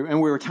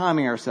 and we were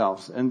timing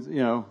ourselves. And,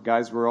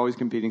 guys, we're always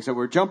competing. So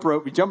we're jump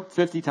rope. We jumped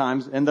 50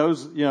 times. And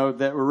those,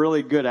 that were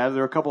really good at it,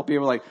 there were a couple of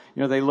people like,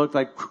 they looked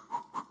like.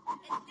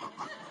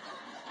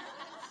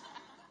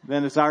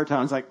 Then it's our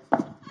time. It's like.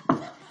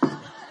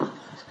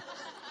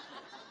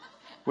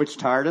 Which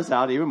tired us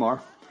out even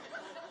more.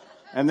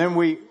 And then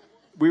we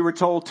were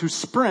told to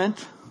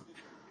sprint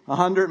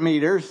 100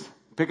 meters,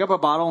 pick up a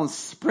bottle and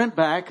sprint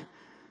back,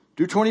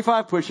 do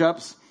 25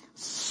 push-ups,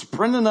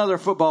 sprint another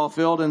football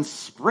field and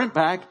sprint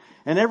back.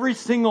 And every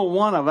single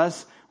one of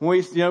us,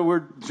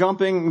 we're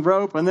jumping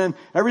rope, and then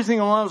every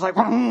single one was like,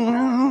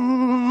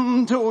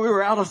 until we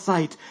were out of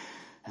sight.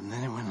 And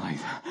then it went like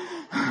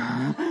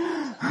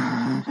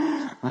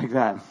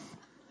that.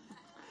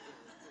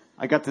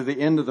 I got to the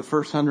end of the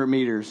first 100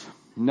 meters.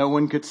 No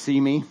one could see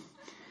me.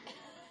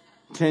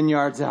 10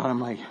 yards out, I'm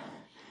like,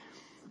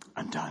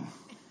 I'm done.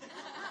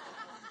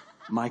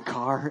 My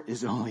car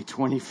is only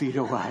 20 feet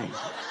away.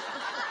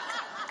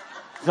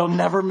 They'll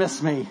never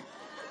miss me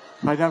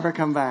if I never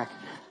come back.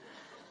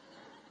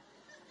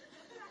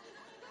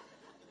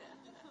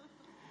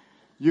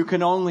 You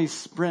can only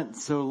sprint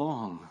so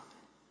long.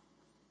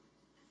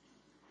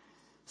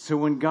 So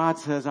when God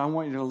says, I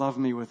want you to love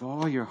me with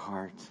all your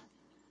heart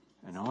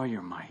and all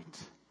your might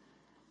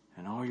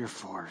and all your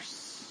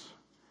force,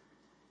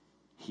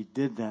 He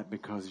did that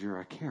because you're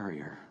a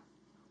carrier,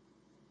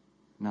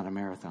 not a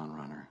marathon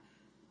runner.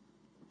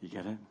 You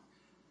get it?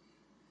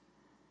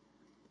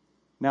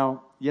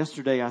 Now,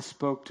 yesterday I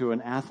spoke to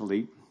an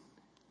athlete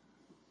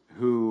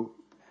who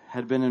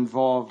had been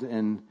involved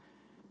in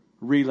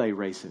relay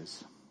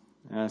races.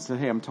 And I said,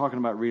 hey, I'm talking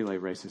about relay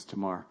races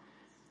tomorrow.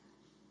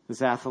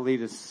 This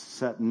athlete has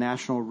set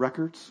national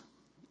records.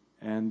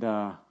 And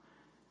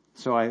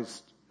so I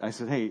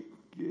said, hey,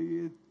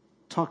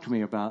 talk to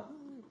me about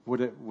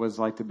what it was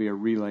like to be a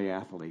relay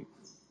athlete,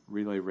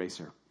 relay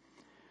racer.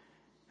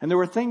 And there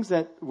were things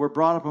that were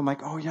brought up. I'm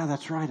like, oh, yeah,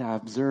 that's right. I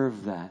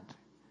observed that.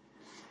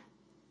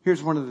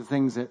 Here's one of the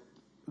things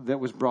that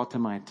was brought to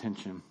my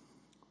attention.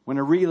 When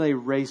a relay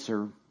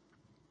racer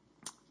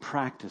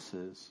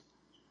practices,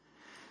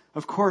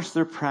 of course,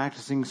 they're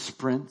practicing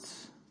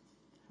sprints,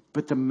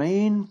 but the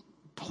main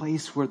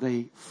place where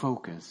they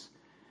focus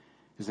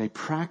is they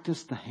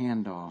practice the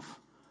handoff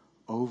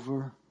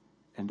over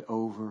and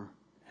over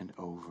and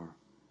over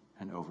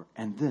and over.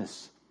 And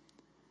this,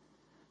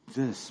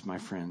 my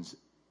friends,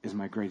 is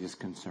my greatest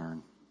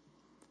concern.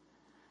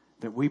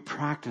 That we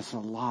practice a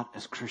lot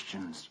as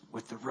Christians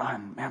with the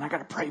run. Man, I got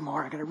to pray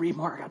more. I got to read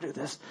more. I got to do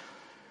this.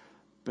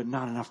 But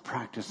not enough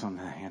practice on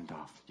the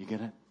handoff. You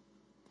get it?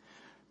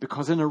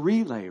 Because in a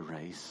relay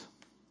race,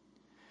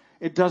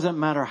 it doesn't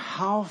matter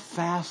how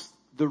fast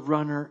the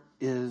runner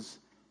is.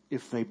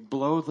 If they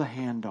blow the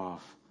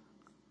handoff,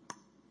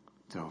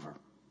 it's over.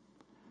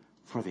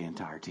 For the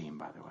entire team,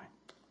 by the way.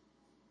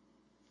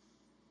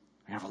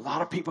 We have a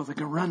lot of people that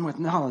can run with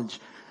knowledge.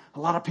 A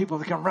lot of people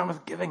that can run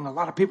with giving. A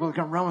lot of people that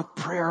can run with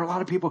prayer. A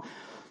lot of people.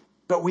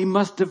 But we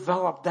must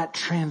develop that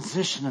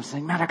transition of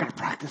saying, man, I got to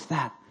practice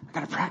that. I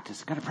got to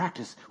practice. I got to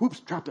practice. Whoops,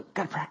 dropped it.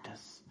 Got to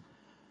practice.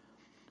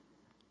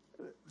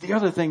 The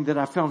other thing that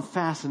I found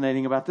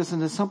fascinating about this,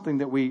 and it's something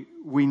that we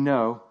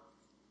know,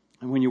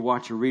 and when you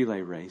watch a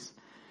relay race.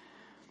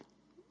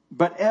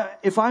 But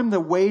if I'm the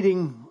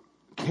waiting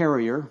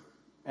carrier,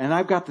 and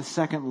I've got the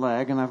second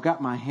leg, and I've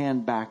got my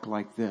hand back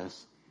like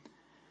this,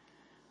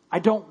 I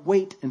don't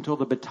wait until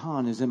the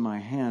baton is in my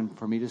hand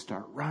for me to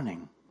start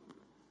running.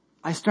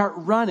 I start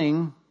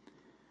running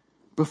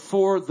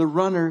before the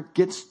runner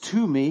gets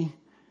to me.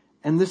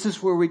 And this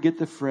is where we get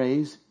the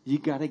phrase, you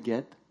got to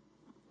get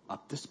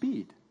up to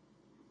speed.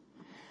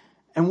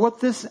 And what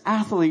this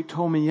athlete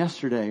told me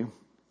yesterday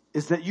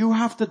is that you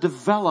have to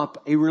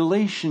develop a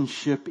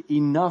relationship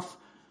enough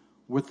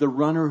with the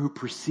runner who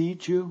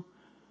precedes you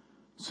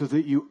so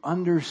that you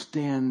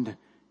understand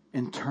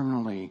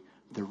internally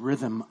the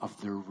rhythm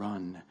of their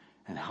run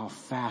and how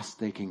fast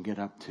they can get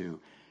up to.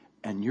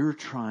 And you're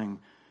trying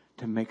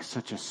to make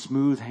such a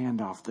smooth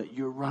handoff that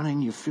you're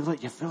running, you feel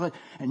it,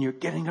 and you're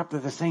getting up to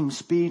the same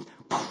speed.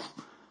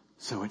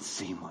 So it's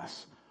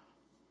seamless.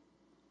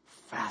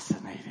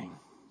 Fascinating.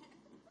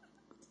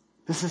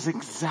 This is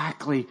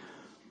exactly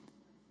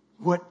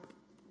what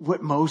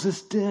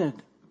Moses did.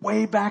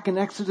 Way back in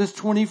Exodus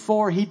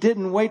 24, he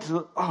didn't wait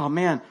till, oh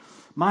man,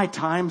 my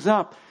time's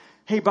up.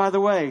 Hey, by the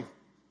way,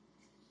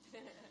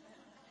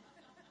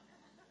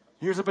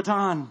 here's a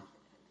baton.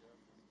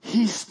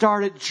 He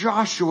started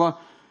Joshua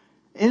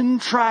in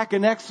track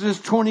in Exodus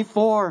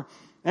 24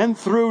 and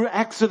through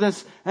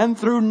Exodus and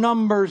through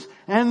Numbers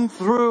and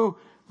through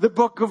the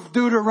book of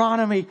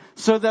Deuteronomy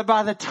so that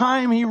by the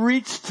time he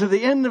reached to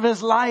the end of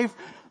his life,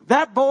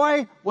 that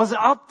boy was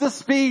up to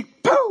speed.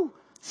 Pooh!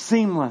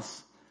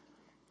 Seamless.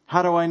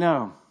 How do I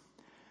know?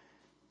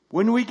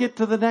 When we get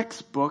to the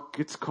next book,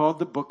 it's called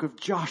the book of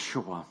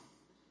Joshua.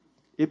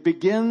 It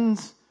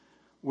begins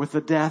with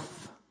the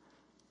death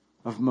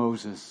of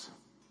Moses.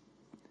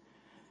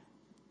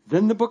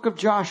 Then the book of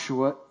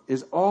Joshua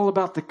is all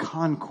about the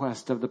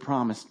conquest of the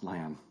promised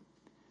land.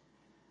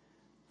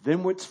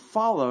 Then what's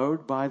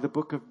followed by the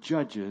book of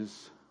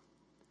Judges,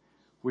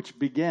 which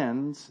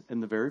begins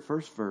in the very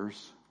first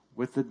verse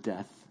with the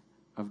death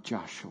of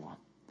Joshua.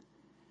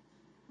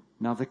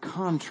 Now the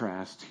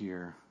contrast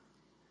here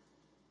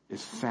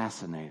is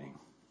fascinating.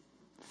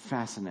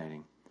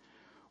 Fascinating.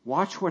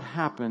 Watch what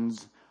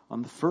happens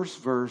on the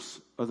first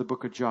verse of the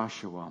book of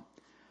Joshua.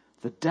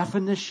 The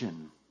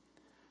definition,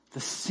 the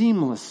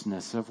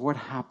seamlessness of what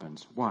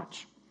happens.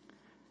 Watch.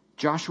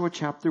 Joshua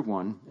chapter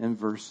 1 and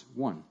verse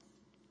 1.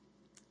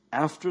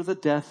 After the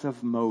death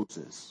of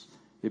Moses,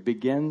 it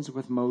begins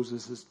with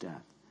Moses'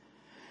 death.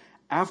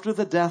 After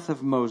the death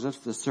of Moses,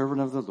 the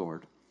servant of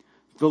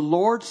the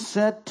Lord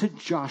said to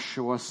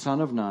Joshua, son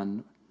of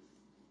Nun,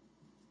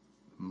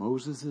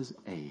 Moses'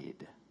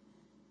 aide.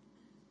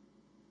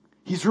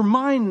 He's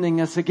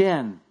reminding us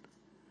again.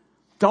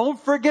 Don't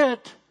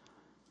forget,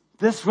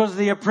 this was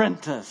the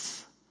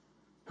apprentice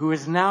who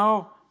is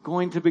now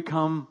going to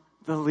become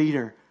the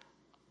leader.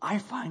 I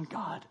find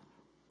God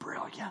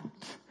brilliant.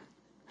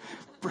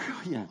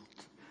 Brilliant.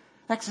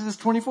 Exodus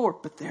 24.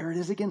 But there it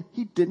is again.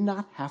 He did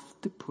not have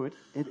to put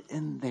it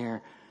in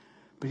there.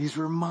 But he's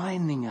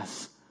reminding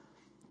us,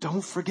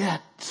 don't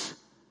forget,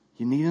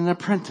 you need an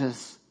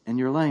apprentice in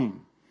your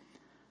lane.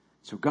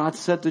 So God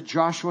said to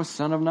Joshua,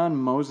 son of Nun,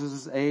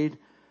 Moses' aide,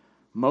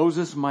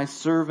 Moses, my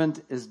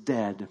servant, is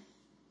dead.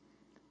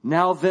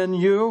 Now then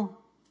you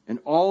and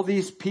all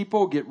these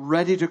people get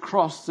ready to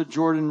cross the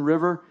Jordan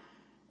River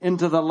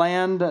into the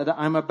land that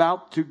I'm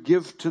about to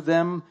give to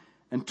them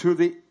and to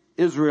the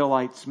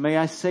Israelites. May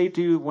I say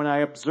to you, when I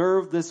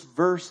observe this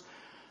verse,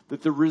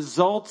 that the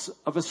results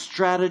of a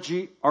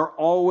strategy are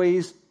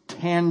always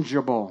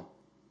tangible.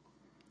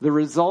 The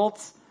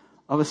results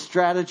of a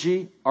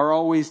strategy are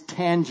always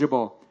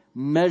tangible,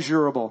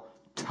 measurable,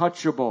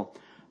 touchable.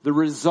 The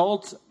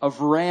results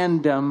of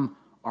random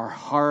are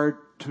hard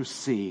to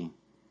see.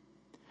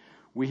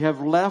 We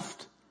have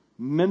left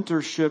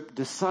mentorship,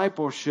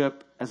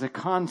 discipleship as a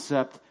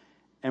concept,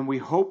 and we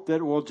hope that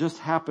it will just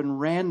happen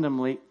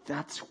randomly.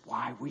 That's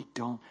why we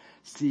don't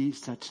see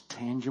such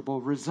tangible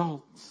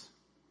results.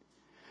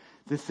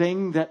 The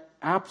thing that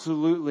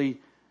absolutely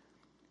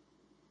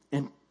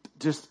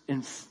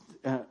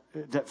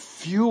that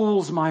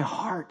fuels my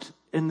heart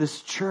in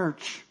this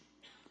church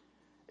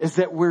is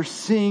that we're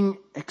seeing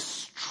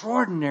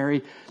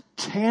extraordinary,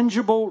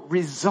 tangible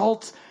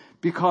results,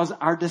 because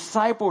our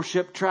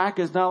discipleship track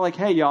is not like,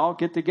 hey, y'all,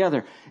 get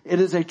together.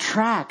 It is a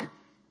track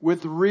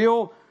with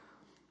real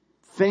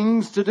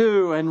things to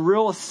do and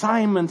real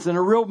assignments and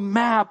a real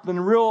map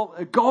and real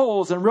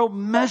goals and real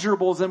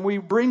measurables. And we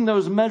bring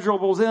those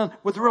measurables in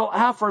with real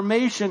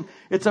affirmation.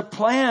 It's a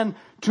plan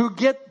to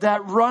get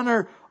that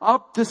runner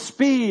up to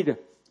speed.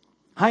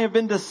 I have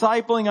been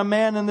discipling a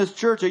man in this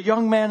church, a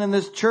young man in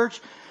this church,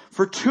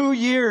 for 2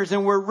 years,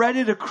 and we're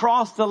ready to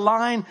cross the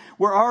line.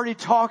 We're already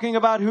talking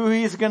about who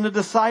he's going to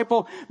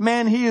disciple.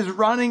 Man, he is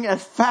running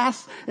as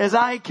fast as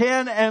I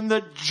can, and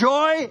the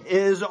joy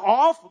is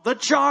off the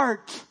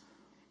chart.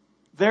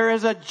 There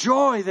is a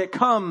joy that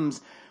comes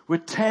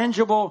with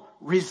tangible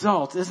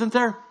results, isn't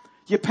there?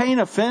 You paint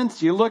a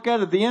fence, you look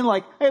at it at the end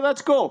like, hey,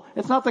 that's cool.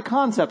 It's not the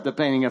concept of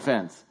painting a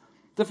fence.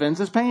 The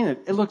fence is painted.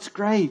 It looks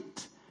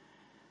great.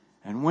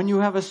 And when you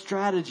have a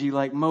strategy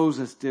like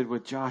Moses did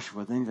with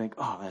Joshua, then you think,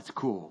 oh, that's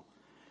cool.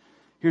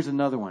 Here's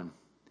another one.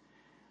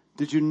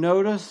 Did you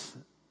notice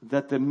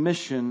that the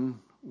mission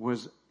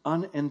was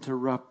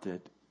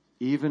uninterrupted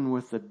even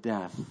with the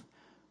death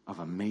of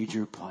a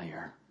major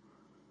player?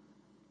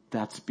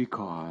 That's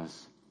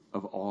because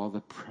of all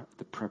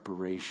the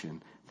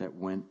preparation that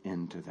went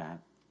into that.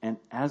 And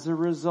as a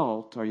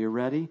result, are you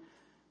ready?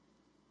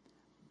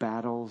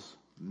 Battles,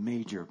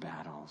 major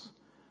battles,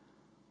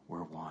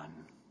 were won.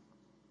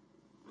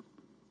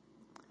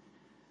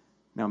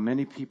 Now,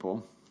 many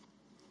people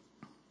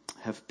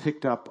have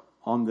picked up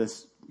on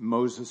this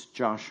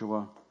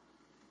Moses-Joshua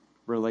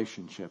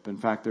relationship. In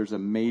fact, there's a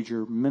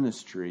major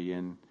ministry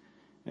in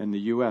the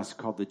U.S.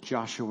 called the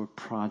Joshua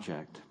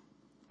Project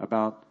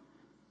about,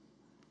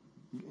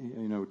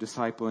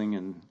 discipling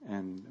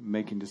and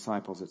making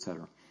disciples,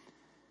 etc.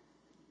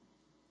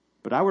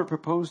 But I would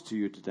propose to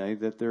you today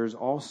that there's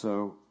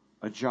also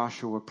a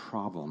Joshua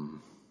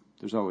problem.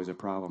 There's always a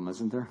problem,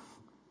 isn't there?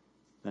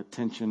 That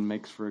tension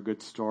makes for a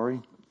good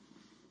story.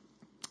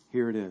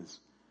 Here it is.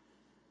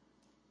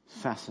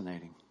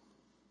 Fascinating.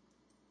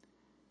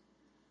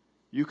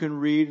 You can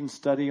read and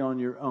study on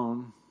your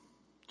own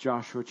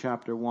Joshua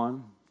chapter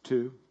 1,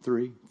 2,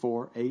 3,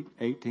 4, 8,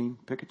 18.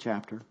 Pick a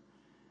chapter.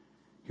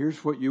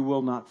 Here's what you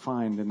will not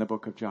find in the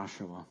book of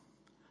Joshua.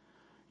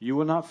 You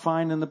will not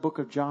find in the book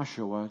of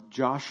Joshua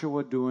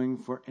doing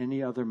for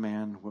any other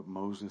man what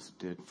Moses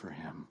did for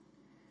him.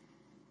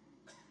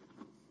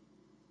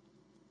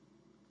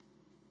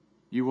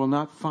 You will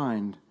not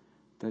find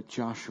that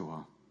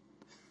Joshua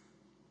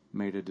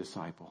made a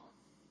disciple.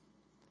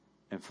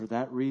 And for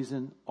that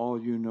reason,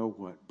 all you know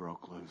what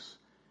broke loose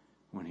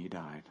when he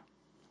died.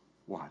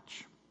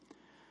 Watch.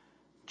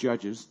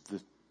 Judges,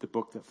 the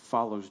book that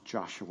follows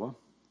Joshua,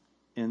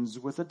 ends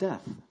with a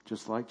death,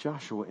 just like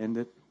Joshua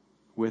ended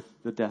with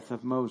the death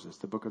of Moses.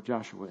 The book of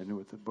Joshua ended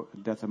with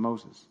the death of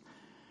Moses.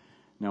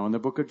 Now, in the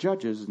book of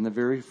Judges, in the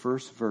very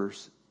first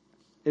verse,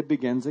 it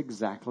begins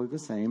exactly the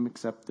same,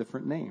 except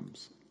different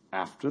names.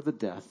 After the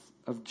death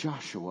of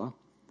Joshua,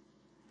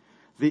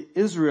 the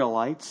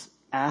Israelites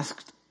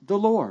asked the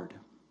Lord.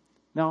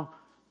 Now,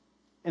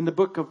 in the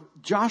book of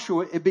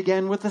Joshua, it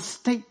began with a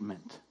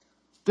statement.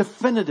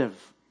 Definitive.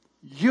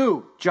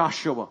 You,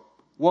 Joshua,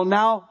 will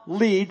now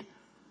lead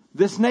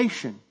this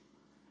nation.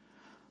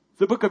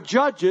 The book of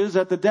Judges,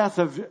 at the death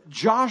of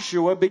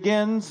Joshua,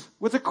 begins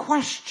with a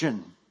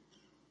question,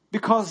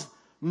 because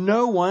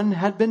no one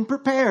had been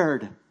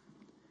prepared.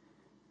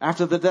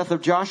 After the death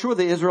of Joshua,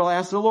 the Israel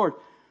asked the Lord,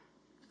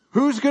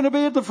 who's going to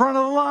be at the front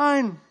of the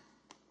line?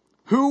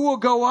 Who will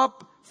go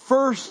up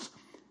first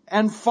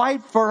and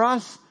fight for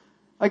us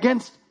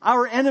against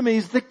our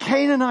enemies, the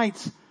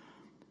Canaanites?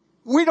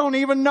 We don't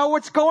even know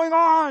what's going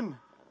on.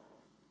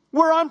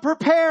 We're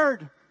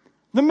unprepared.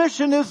 The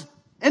mission is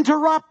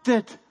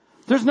interrupted.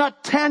 There's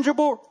not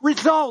tangible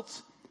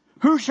results.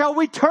 Who shall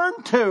we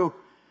turn to?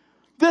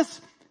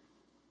 This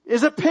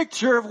is a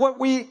picture of what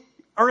we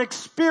are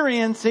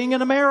experiencing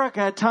in America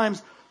at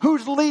times.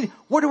 Who's leading?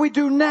 What do we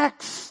do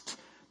next?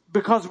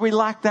 Because we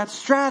lack that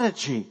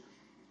strategy.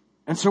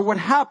 And so what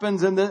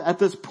happens at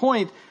this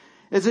point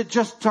is it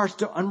just starts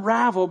to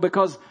unravel,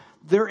 because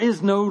there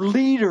is no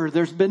leader.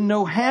 There's been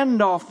no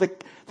handoff.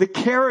 The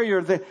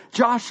carrier, the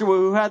Joshua,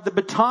 who had the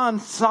baton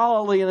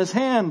solidly in his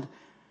hand.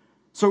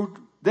 So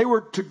they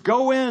were to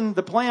go in.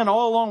 The plan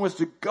all along was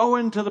to go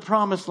into the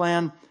promised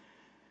land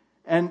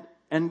and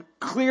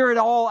clear it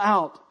all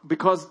out,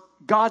 because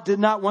God did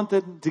not want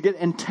them to get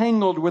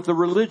entangled with the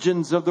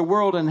religions of the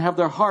world and have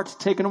their hearts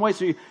taken away.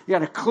 So you got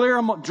to clear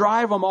them,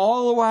 drive them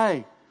all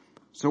away.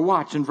 So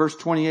watch in verse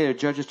 28 of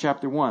Judges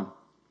chapter 1.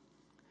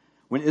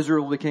 When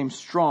Israel became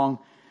strong,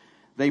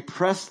 they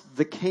pressed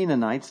the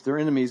Canaanites, their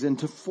enemies,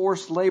 into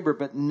forced labor,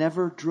 but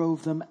never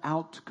drove them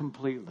out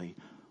completely.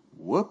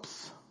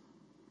 Whoops.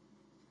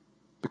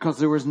 Because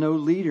there was no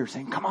leader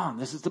saying, come on,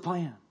 this is the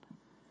plan.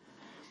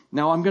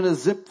 Now I'm going to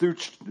zip through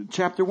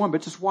chapter 1,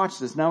 but just watch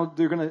this. Now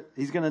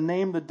he's going to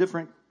name the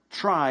different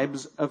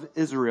tribes of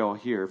Israel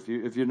here.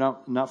 If you're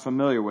not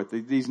familiar with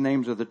it, these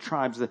names are the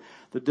tribes,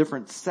 the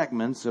different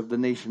segments of the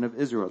nation of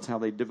Israel. It's how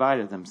they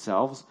divided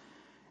themselves.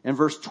 In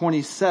verse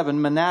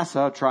 27,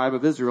 Manasseh, a tribe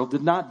of Israel,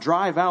 did not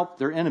drive out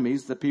their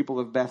enemies, the people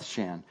of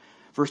Bethshan.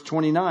 Verse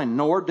 29,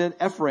 nor did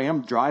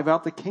Ephraim drive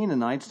out the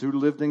Canaanites who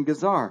lived in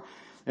Gezer.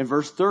 In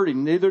verse 30,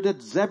 neither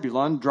did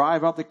Zebulun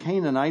drive out the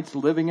Canaanites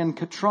living in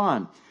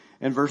Kitron.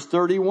 In verse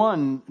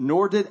 31,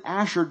 nor did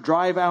Asher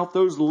drive out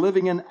those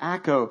living in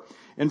Akko.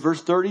 In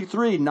verse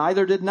 33,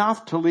 neither did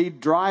Naphtali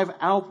drive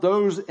out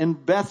those in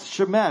Beth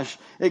Shemesh.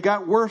 It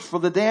got worse for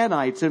the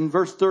Danites. In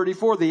verse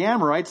 34, the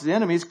Amorites, the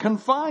enemies,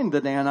 confined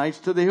the Danites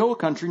to the hill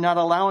country, not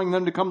allowing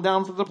them to come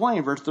down to the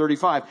plain. Verse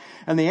 35,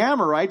 and the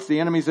Amorites, the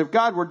enemies of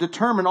God, were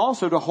determined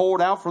also to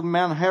hold out from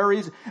Mount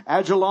Heres,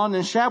 Ajalon,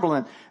 and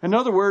Shabalin. In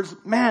other words,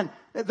 man,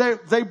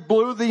 they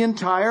blew the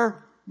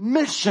entire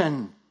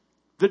mission.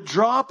 The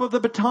drop of the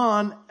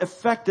baton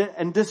affected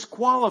and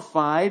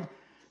disqualified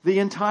the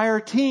entire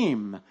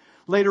team.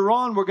 Later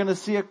on, we're going to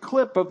see a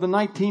clip of the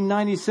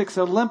 1996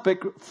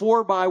 Olympic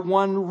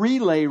 4x1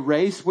 relay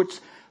race, which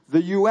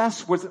the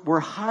U.S. were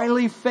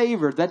highly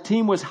favored. That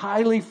team was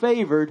highly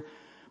favored,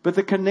 but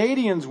the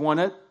Canadians won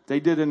it. They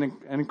did an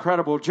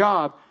incredible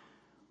job,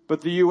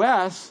 but the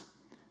U.S.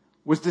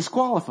 was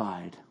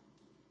disqualified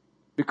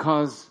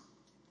because,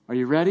 are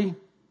you ready?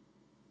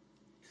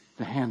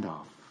 The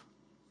handoff.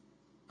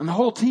 And the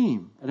whole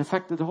team. It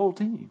affected the whole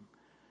team.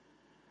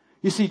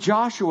 You see,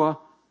 Joshua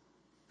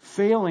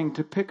failing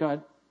to pick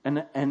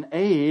an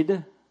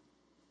aide,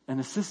 an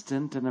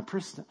assistant, an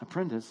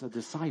apprentice, a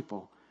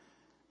disciple,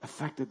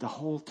 affected the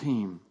whole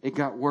team. It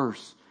got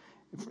worse.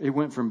 It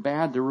went from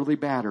bad to really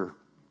badder.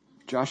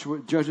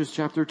 Judges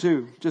chapter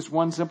 2, just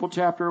one simple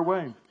chapter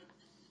away.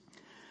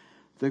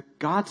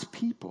 God's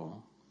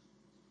people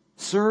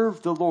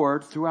served the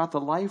Lord throughout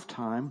the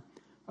lifetime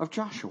of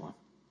Joshua,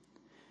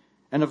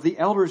 and of the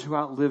elders who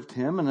outlived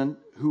him and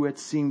who had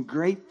seen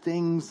great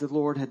things the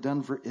Lord had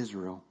done for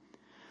Israel.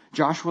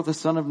 Joshua the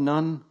son of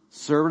Nun,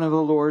 servant of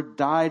the Lord,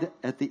 died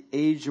at the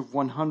age of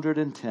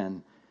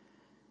 110.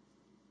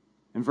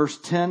 In verse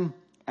 10,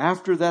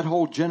 after that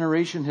whole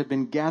generation had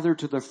been gathered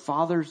to their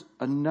fathers,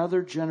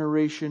 another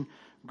generation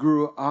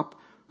grew up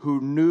who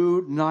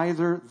knew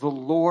neither the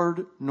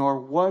Lord nor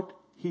what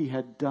he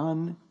had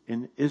done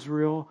in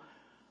Israel.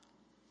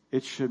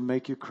 It should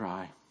make you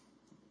cry.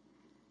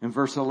 In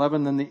verse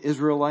 11, then the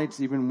Israelites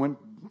even went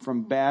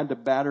from bad to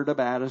badder to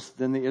baddest.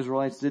 Then the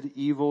Israelites did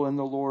evil in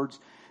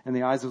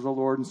the eyes of the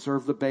Lord, and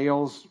served the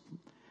Baals.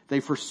 They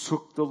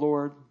forsook the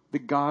Lord, the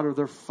God of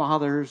their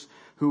fathers,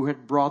 who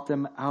had brought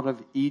them out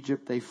of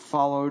Egypt. They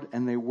followed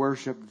and they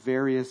worshiped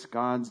various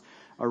gods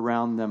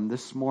around them.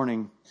 This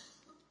morning,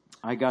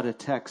 I got a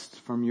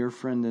text from your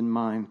friend and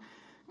mine,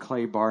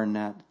 Clay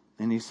Barnett,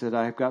 and he said,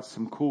 I've got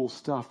some cool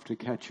stuff to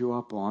catch you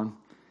up on.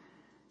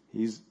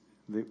 He's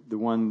the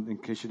one, in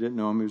case you didn't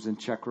know him, who's in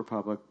Czech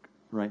Republic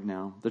right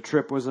now. The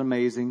trip was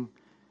amazing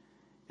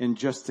in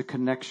just the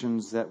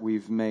connections that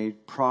we've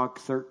made. Prague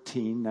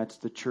 13, that's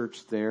the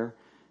church there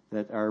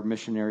that our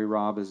missionary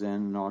Rob is in,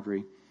 and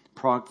Audrey.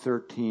 Prague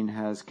 13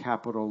 has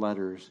capital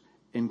letters.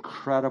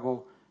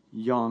 Incredible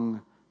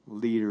young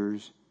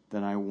leaders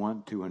that I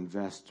want to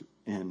invest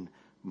in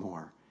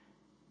more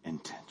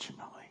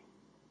intentionally.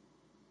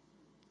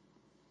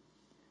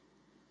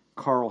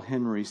 Carl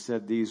Henry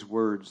said these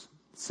words: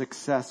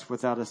 success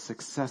without a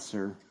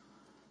successor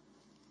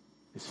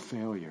is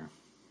failure.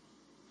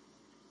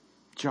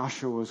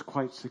 Joshua was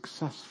quite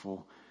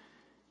successful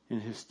in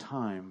his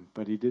time,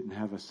 but he didn't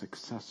have a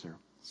successor.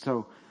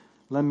 So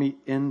let me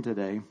end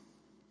today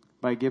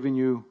by giving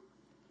you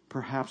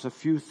perhaps a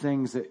few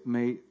things that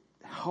may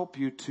help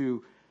you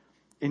to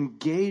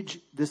engage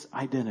this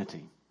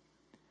identity.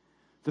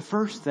 The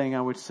first thing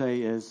I would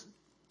say is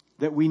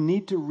that we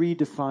need to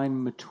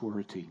redefine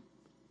maturity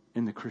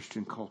in the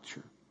Christian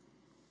culture.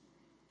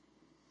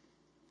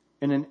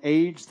 In an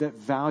age that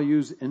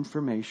values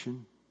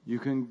information, you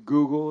can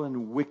Google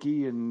and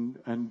Wiki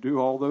and do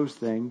all those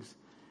things.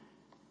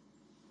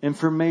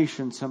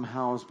 Information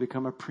somehow has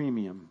become a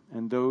premium.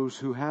 And those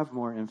who have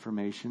more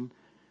information,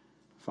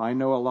 if I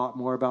know a lot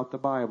more about the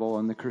Bible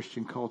and the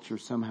Christian culture,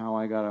 somehow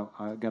I got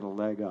a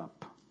leg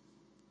up.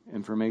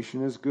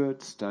 Information is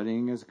good.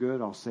 Studying is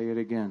good. I'll say it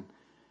again.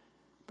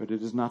 But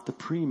it is not the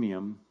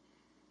premium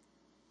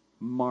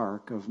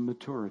mark of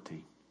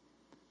maturity.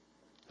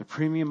 The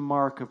premium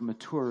mark of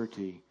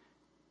maturity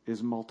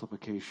is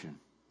multiplication.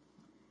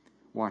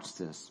 Watch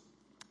this.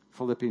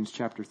 Philippians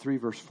chapter 3,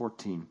 verse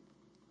 14.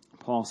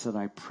 Paul said,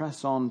 I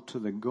press on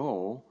toward the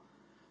goal,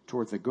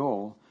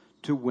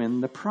 to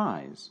win the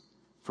prize,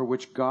 for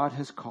which God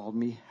has called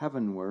me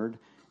heavenward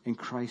in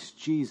Christ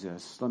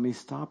Jesus. Let me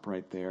stop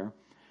right there.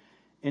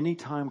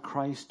 Anytime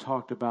Christ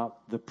talked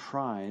about the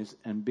prize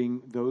and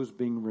those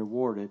being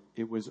rewarded,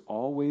 it was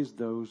always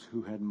those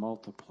who had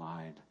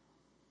multiplied.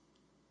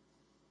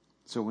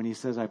 So when he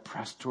says, I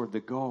press toward the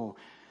goal,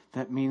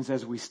 that means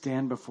as we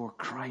stand before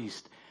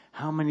Christ,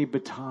 how many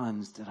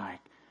batons did I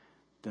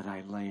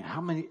lay in?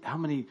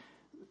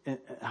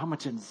 How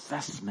much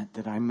investment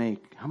did I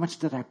make? How much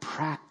did I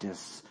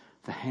practice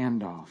the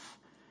handoff?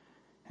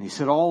 And he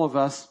said, all of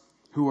us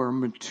who are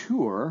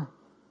mature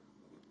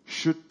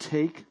should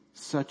take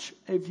such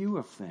a view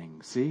of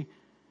things. See,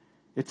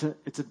 it's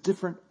a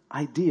different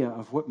idea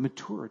of what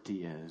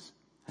maturity is.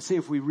 I say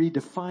if we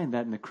redefine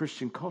that in the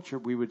Christian culture,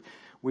 we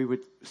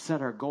would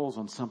set our goals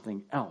on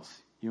something else.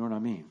 You know what I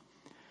mean?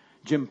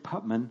 Jim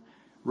Putman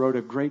wrote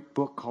a great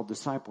book called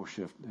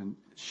Discipleship and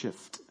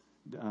Shift.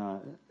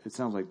 It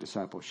sounds like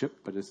discipleship,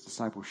 but it's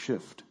Disciple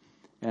Shift.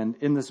 And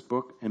in this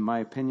book, in my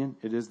opinion,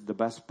 it is the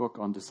best book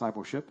on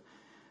discipleship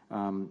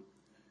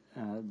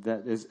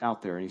that is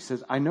out there. And he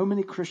says, I know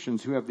many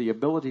Christians who have the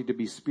ability to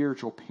be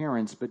spiritual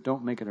parents, but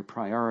don't make it a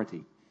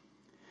priority.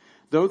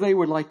 Though they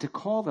would like to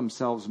call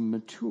themselves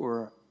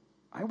mature,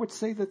 I would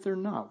say that they're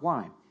not.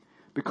 Why?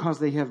 Because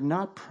they have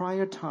not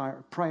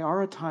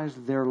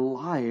prioritized their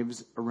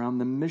lives around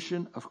the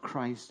mission of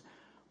Christ,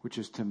 which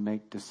is to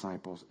make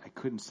disciples. I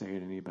couldn't say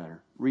it any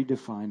better.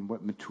 Redefine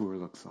what mature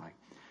looks like.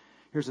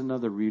 Here's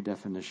another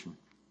redefinition.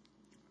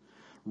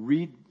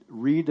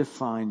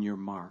 Redefine your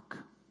mark.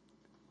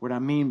 What I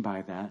mean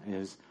by that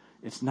is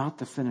it's not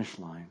the finish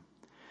line.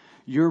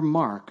 Your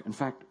mark, in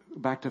fact,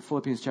 back to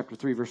Philippians chapter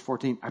 3, verse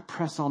 14, I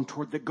press on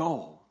toward the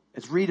goal.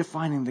 It's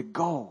redefining the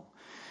goal.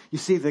 You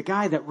see, the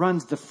guy that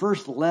runs the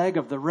first leg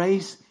of the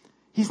race,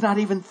 he's not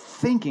even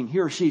thinking, he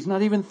or she's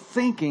not even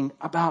thinking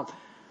about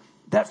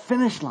that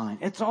finish line.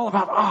 It's all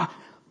about,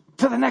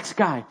 to the next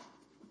guy.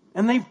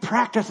 And they've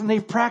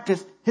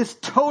practiced. His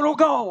total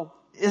goal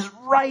is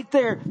right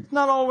there. It's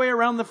not all the way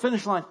around the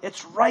finish line.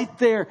 It's right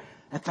there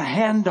at the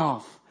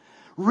handoff.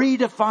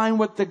 Redefine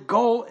what the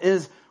goal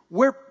is.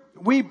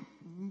 We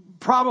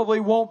probably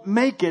won't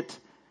make it.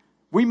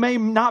 We may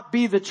not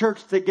be the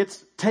church that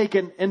gets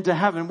taken into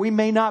heaven. We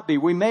may not be.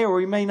 We may or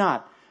we may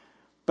not.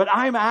 But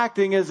I'm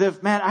acting as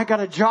if, man, I got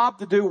a job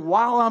to do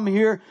while I'm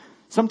here.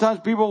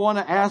 Sometimes people want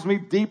to ask me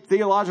deep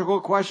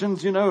theological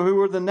questions. You know, who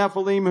were the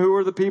Nephilim? Who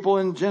were the people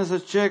in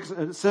Genesis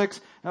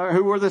 6?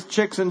 Who were the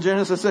chicks in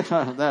Genesis 6?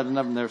 That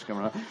nothing there's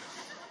coming up.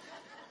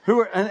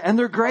 And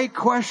they're great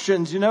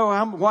questions. You know,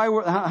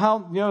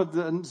 how you know,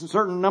 the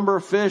certain number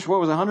of fish. What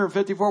was it,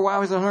 154? Why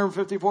was it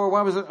 154?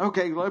 Why was it?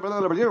 Okay.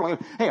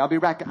 Hey, I'll be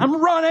back.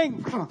 I'm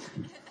running.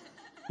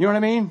 You know what I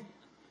mean?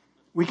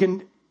 We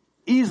can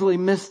easily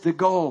miss the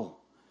goal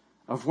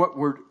of what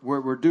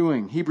we're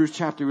doing. Hebrews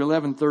chapter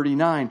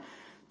 11:39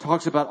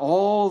 talks about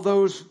all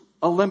those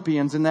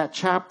Olympians in that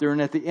chapter.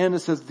 And at the end it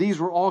says, these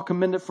were all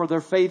commended for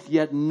their faith,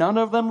 yet none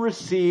of them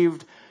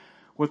received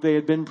what they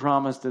had been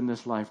promised in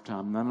this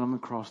lifetime. None of them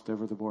crossed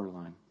over the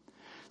borderline.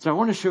 So I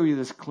want to show you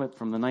this clip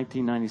from the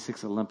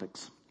 1996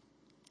 Olympics.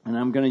 And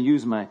I'm going to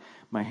use my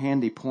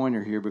handy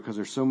pointer here because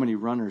there's so many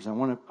runners. I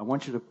want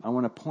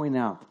to point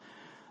out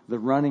the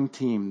running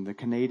team, the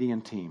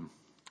Canadian team.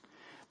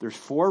 There's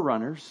 4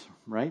 runners,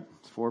 right?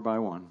 It's 4 by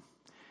 1.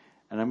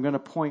 And I'm going to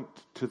point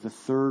to the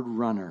third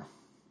runner.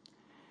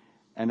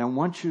 And I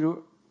want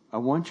you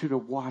to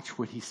watch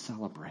what he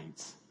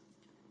celebrates.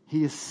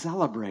 He is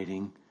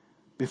celebrating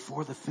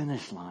before the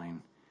finish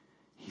line.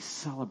 He's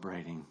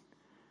celebrating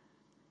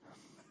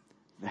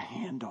the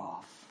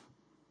handoff.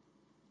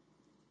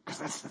 Because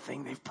that's the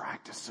thing they've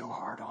practiced so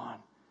hard on.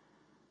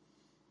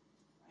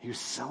 He was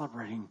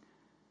celebrating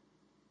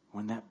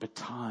when that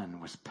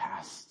baton was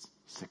passed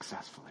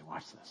successfully.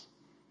 Watch this.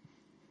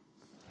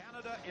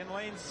 Canada in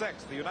lane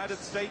 6, the United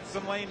States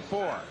in lane 4.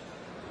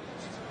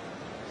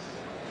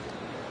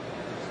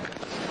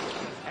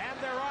 And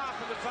they're off,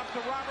 and it's up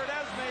to Robert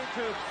Esme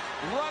to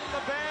run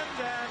the bend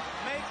and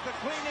make the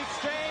clean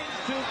exchange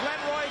to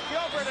Glenroy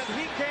Gilbert, and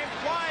he came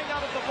flying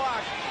out of the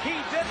block. He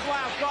did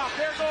blast off.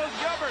 There goes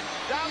Gilbert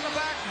down the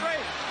back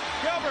straight.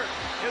 Gilbert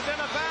is in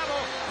a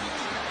battle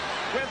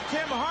with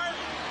Tim Hart,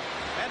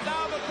 and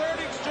now the third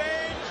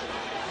exchange.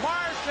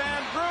 Marsh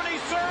and Bruni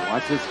Surin.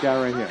 Watch this guy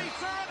right here.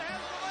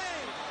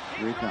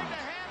 Here he comes.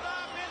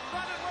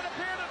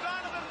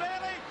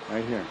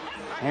 Right here.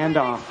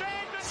 Handoff.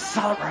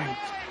 Celebrate.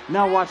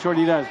 Now watch what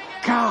he does.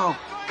 Go.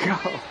 Go.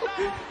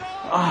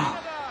 Oh.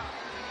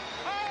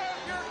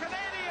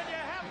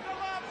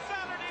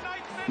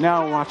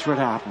 Now watch what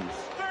happens.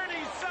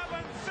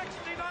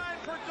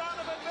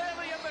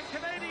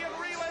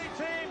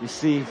 You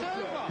see,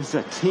 it's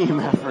a team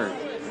effort.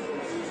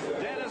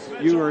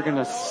 You are going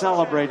to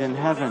celebrate in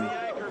heaven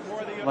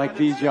like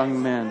these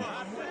young men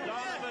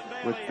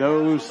with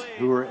those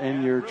who are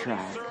in your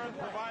track.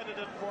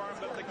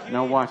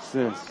 Now watch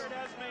this,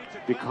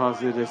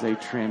 because it is a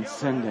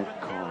transcendent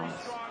cause.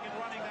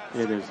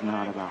 It is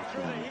not about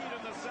them.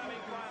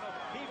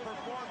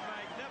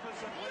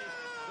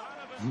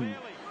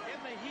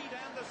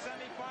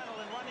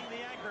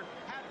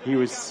 He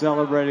was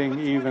celebrating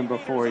even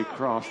before he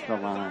crossed the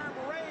line.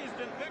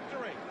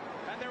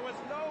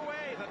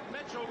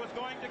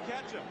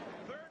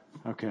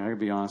 Okay, I gotta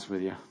be honest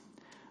with you.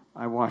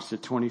 I watched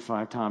it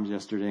 25 times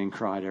yesterday and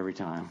cried every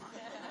time.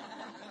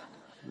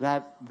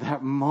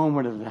 That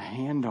moment of the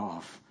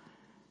handoff.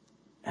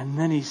 And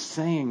then he's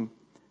saying,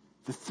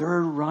 the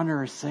third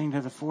runner is saying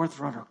to the fourth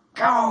runner,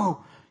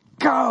 go,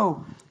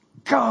 go,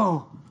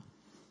 go.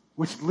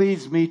 Which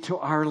leads me to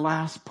our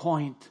last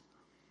point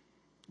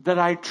that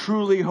I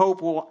truly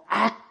hope will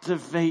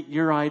activate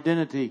your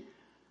identity.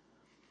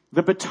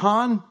 The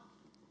baton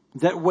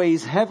that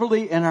weighs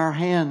heavily in our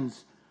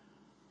hands.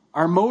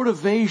 Our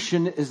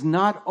motivation is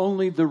not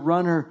only the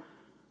runner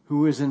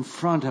who is in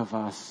front of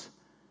us,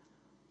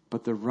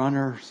 but the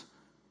runners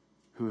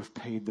who have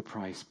paid the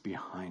price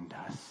behind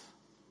us.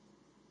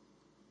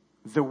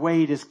 The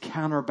weight is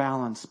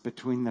counterbalanced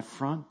between the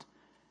front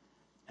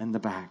and the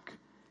back.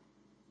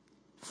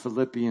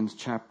 Philippians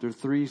chapter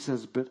 3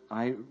 says, but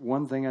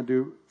one thing I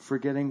do,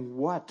 forgetting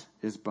what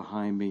is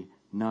behind me,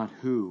 not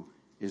who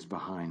is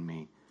behind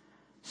me.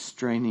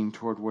 Straining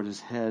toward what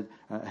is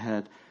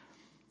ahead.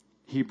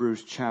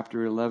 Hebrews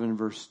chapter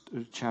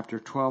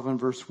 12 and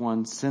verse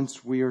 1,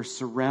 since we are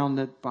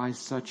surrounded by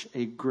such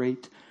a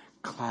great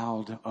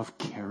cloud of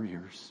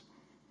carriers.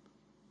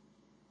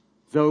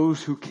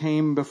 Those who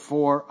came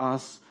before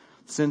us,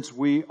 since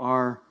we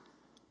are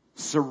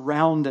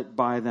surrounded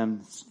by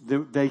them,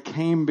 they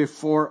came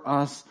before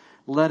us.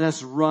 Let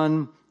us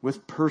run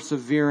with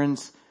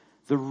perseverance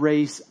the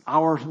race,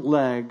 our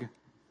leg,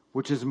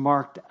 which is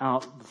marked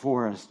out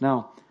for us.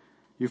 Now,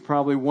 you've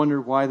probably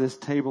wondered why this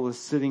table is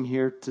sitting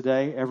here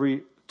today.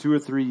 Every 2 or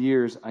 3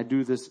 years, I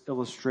do this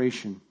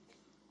illustration.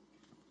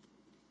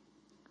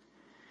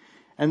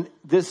 And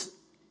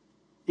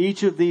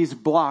each of these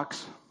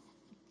blocks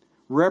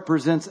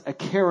represents a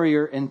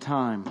carrier in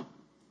time.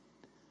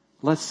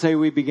 Let's say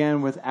we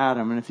began with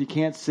Adam. And if you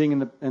can't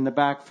sing in the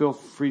back, feel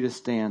free to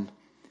stand.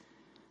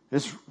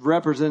 This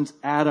represents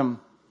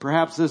Adam.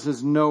 Perhaps this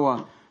is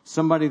Noah,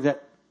 somebody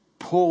that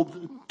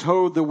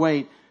towed the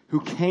weight, who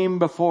came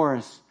before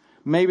us.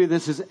 Maybe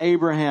this is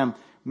Abraham.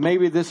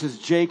 Maybe this is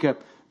Jacob.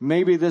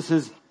 Maybe this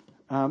is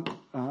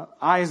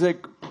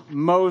Isaac,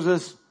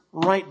 Moses,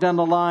 right down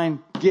the line,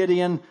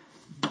 Gideon,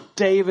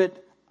 David,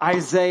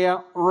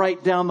 Isaiah,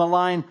 right down the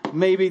line.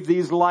 Maybe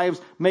these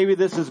lives, maybe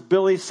this is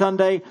Billy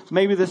Sunday.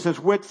 Maybe this is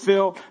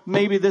Whitfield.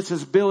 Maybe this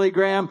is Billy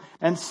Graham.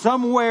 And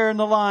somewhere in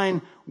the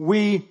line,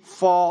 we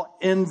fall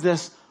in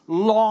this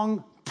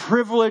long,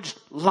 privileged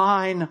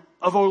line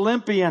of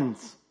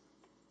Olympians.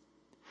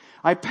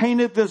 I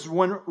painted this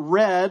one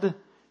red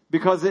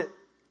because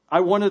I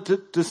wanted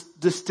to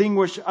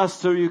distinguish us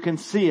so you can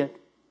see it.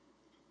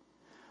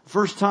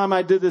 First time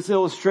I did this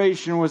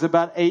illustration was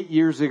about 8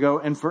 years ago,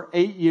 and for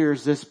 8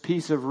 years this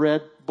piece of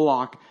red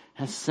block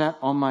has sat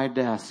on my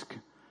desk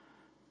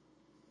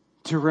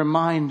to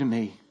remind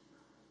me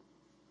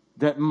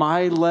that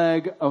my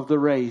leg of the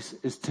race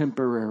is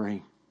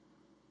temporary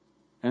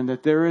and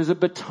that there is a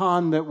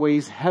baton that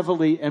weighs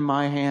heavily in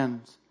my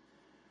hands.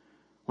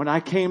 When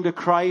I came to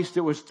Christ,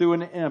 it was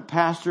through a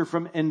pastor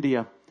from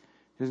India.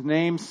 His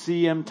name's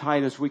C.M.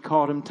 Titus. We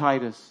called him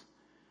Titus.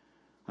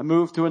 I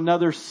moved to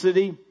another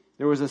city.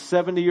 There was a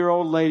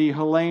 70-year-old lady,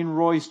 Helene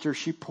Royster.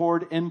 She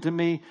poured into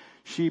me.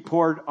 She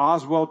poured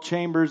Oswald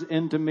Chambers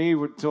into me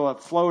until it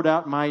flowed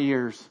out my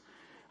ears.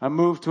 I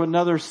moved to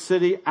another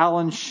city.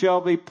 Alan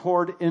Shelby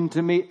poured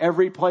into me.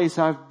 Every place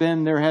I've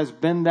been, there has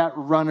been that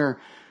runner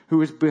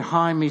who is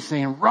behind me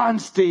saying, run,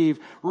 Steve,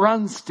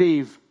 run,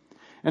 Steve.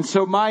 And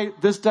so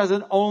this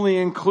doesn't only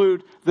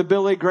include the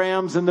Billy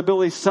Grahams and the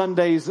Billy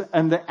Sundays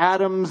and the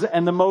Adams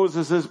and the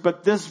Moseses,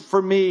 but this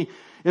for me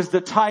is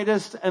the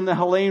Titus and the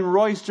Helene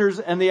Roysters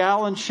and the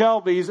Alan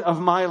Shelbys of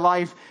my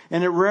life.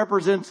 And it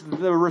represents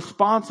the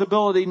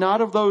responsibility not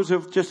of those who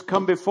have just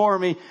come before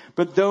me,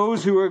 but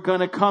those who are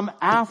going to come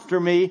after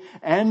me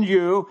and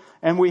you.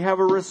 And we have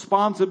a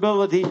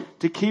responsibility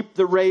to keep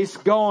the race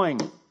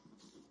going.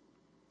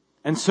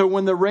 And so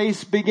when the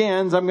race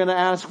begins, I'm going to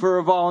ask for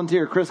a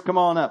volunteer. Chris, come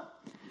on up.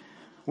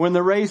 When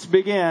the race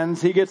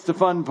begins, he gets the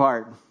fun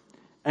part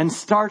and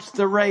starts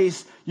the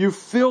race. You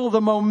feel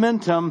the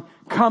momentum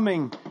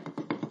coming.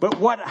 But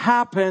what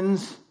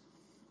happens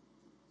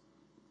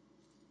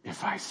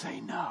if I say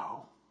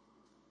no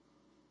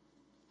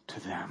to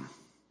them?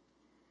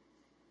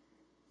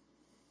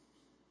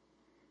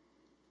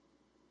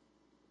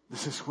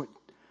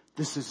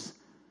 This is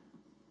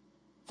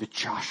the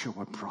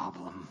Joshua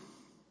problem.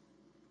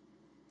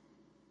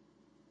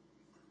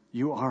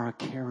 You are a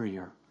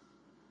carrier.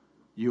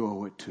 You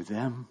owe it to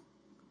them,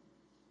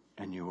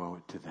 and you owe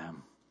it to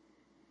them.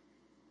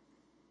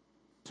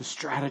 To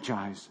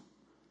strategize,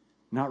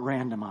 not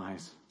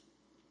randomize.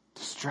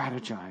 To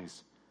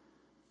strategize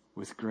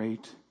with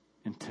great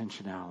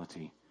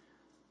intentionality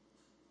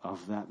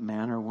of that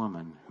man or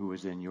woman who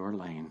is in your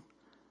lane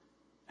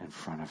in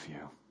front of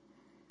you.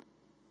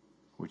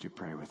 Would you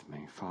pray with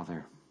me?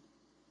 Father,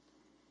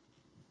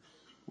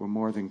 we're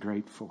more than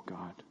grateful,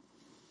 God,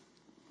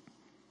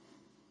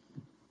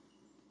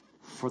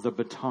 for the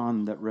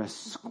baton that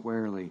rests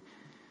squarely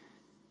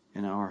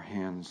in our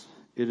hands.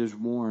 It is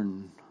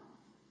worn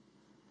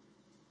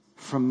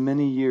from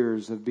many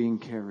years of being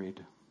carried.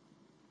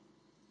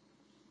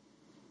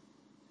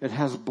 It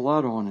has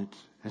blood on it.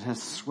 It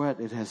has sweat.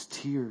 It has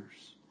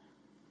tears.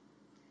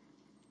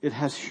 It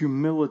has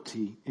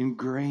humility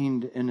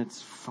ingrained in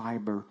its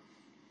fiber.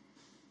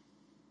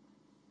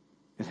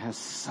 It has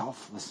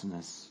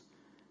selflessness.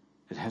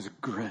 It has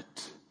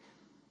grit.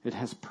 It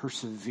has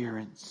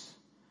perseverance.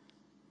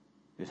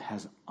 It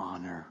has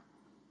honor.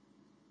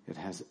 It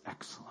has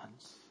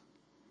excellence.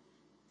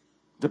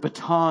 The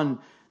baton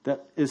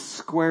that is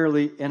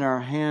squarely in our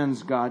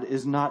hands, God,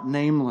 is not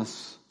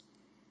nameless.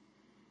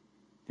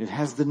 It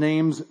has the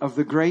names of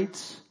the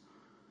greats,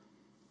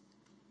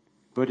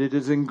 but it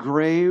is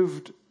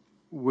engraved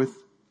with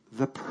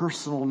the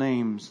personal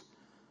names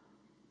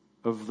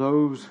of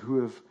those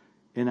who have,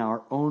 in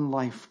our own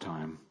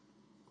lifetime,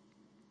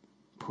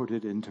 put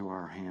it into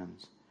our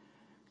hands.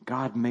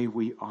 God, may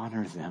we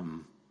honor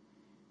them.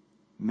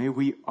 May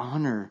we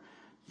honor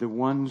the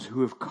ones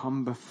who have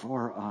come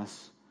before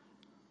us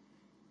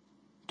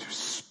to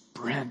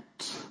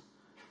sprint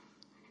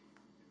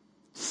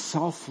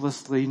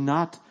selflessly,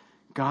 not,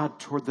 God,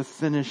 toward the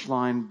finish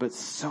line, but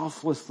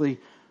selflessly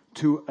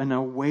to an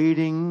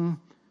awaiting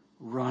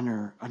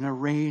runner, an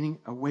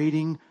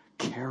awaiting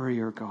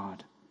carrier,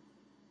 God.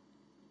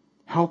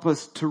 Help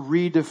us to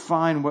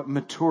redefine what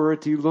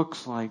maturity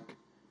looks like.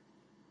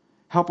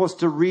 Help us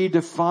to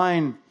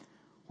redefine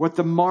what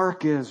the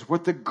mark is,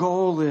 what the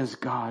goal is,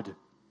 God.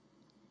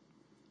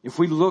 If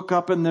we look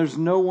up and there's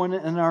no one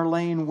in our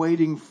lane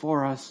waiting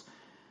for us,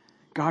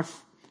 God,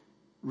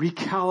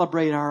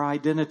 recalibrate our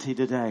identity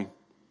today.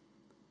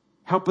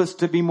 Help us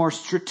to be more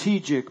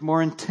strategic,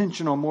 more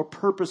intentional, more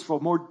purposeful,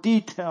 more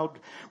detailed.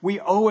 We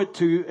owe it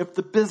to, if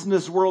the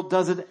business world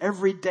does it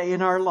every day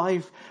in our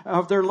life,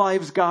 of their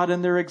lives, God,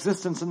 and their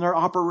existence and their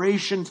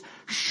operations,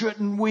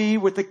 shouldn't we,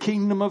 with the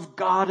kingdom of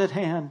God at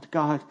hand,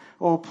 God,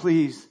 oh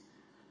please,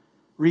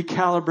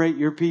 recalibrate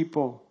your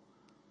people.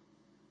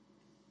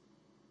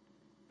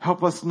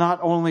 Help us not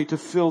only to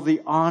feel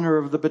the honor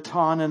of the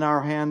baton in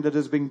our hand that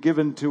has been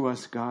given to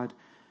us, God,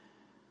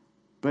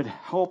 but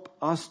help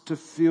us to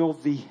feel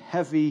the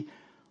heavy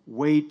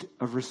weight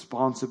of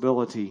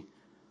responsibility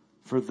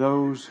for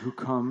those who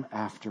come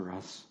after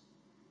us.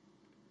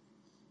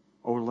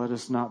 Oh, let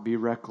us not be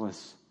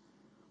reckless.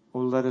 Oh,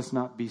 let us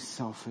not be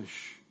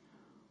selfish.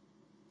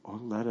 Oh,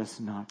 let us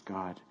not,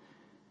 God,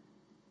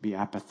 be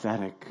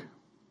apathetic.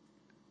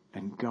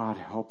 And God,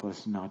 help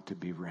us not to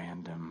be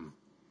random.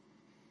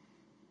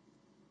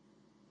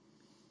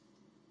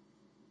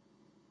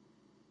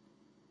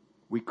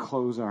 We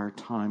close our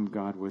time,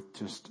 God, with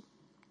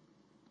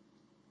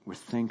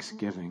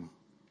thanksgiving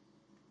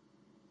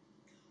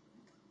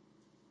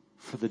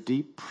for the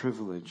deep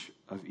privilege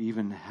of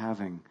even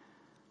having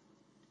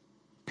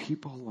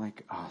people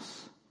like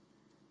us,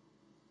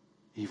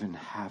 even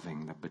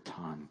having the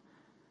baton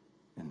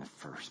in the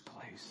first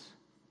place.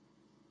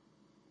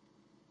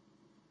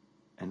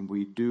 And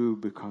we do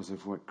because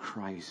of what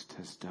Christ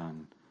has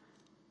done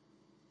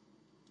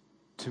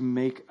to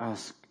make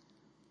us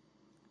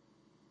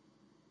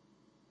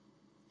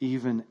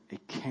even a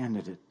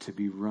candidate to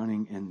be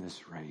running in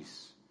this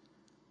race.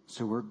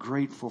 So we're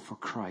grateful for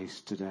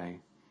Christ today.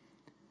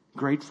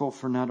 Grateful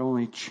for not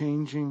only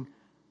changing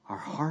our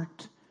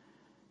heart,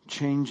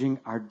 changing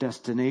our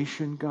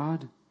destination,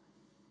 God,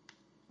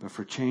 but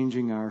for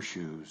changing our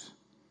shoes.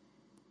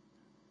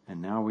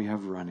 And now we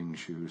have running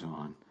shoes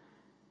on.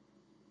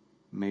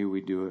 May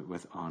we do it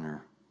with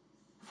honor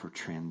for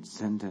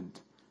transcendent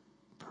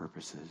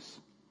purposes.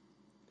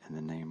 In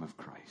the name of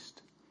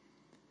Christ.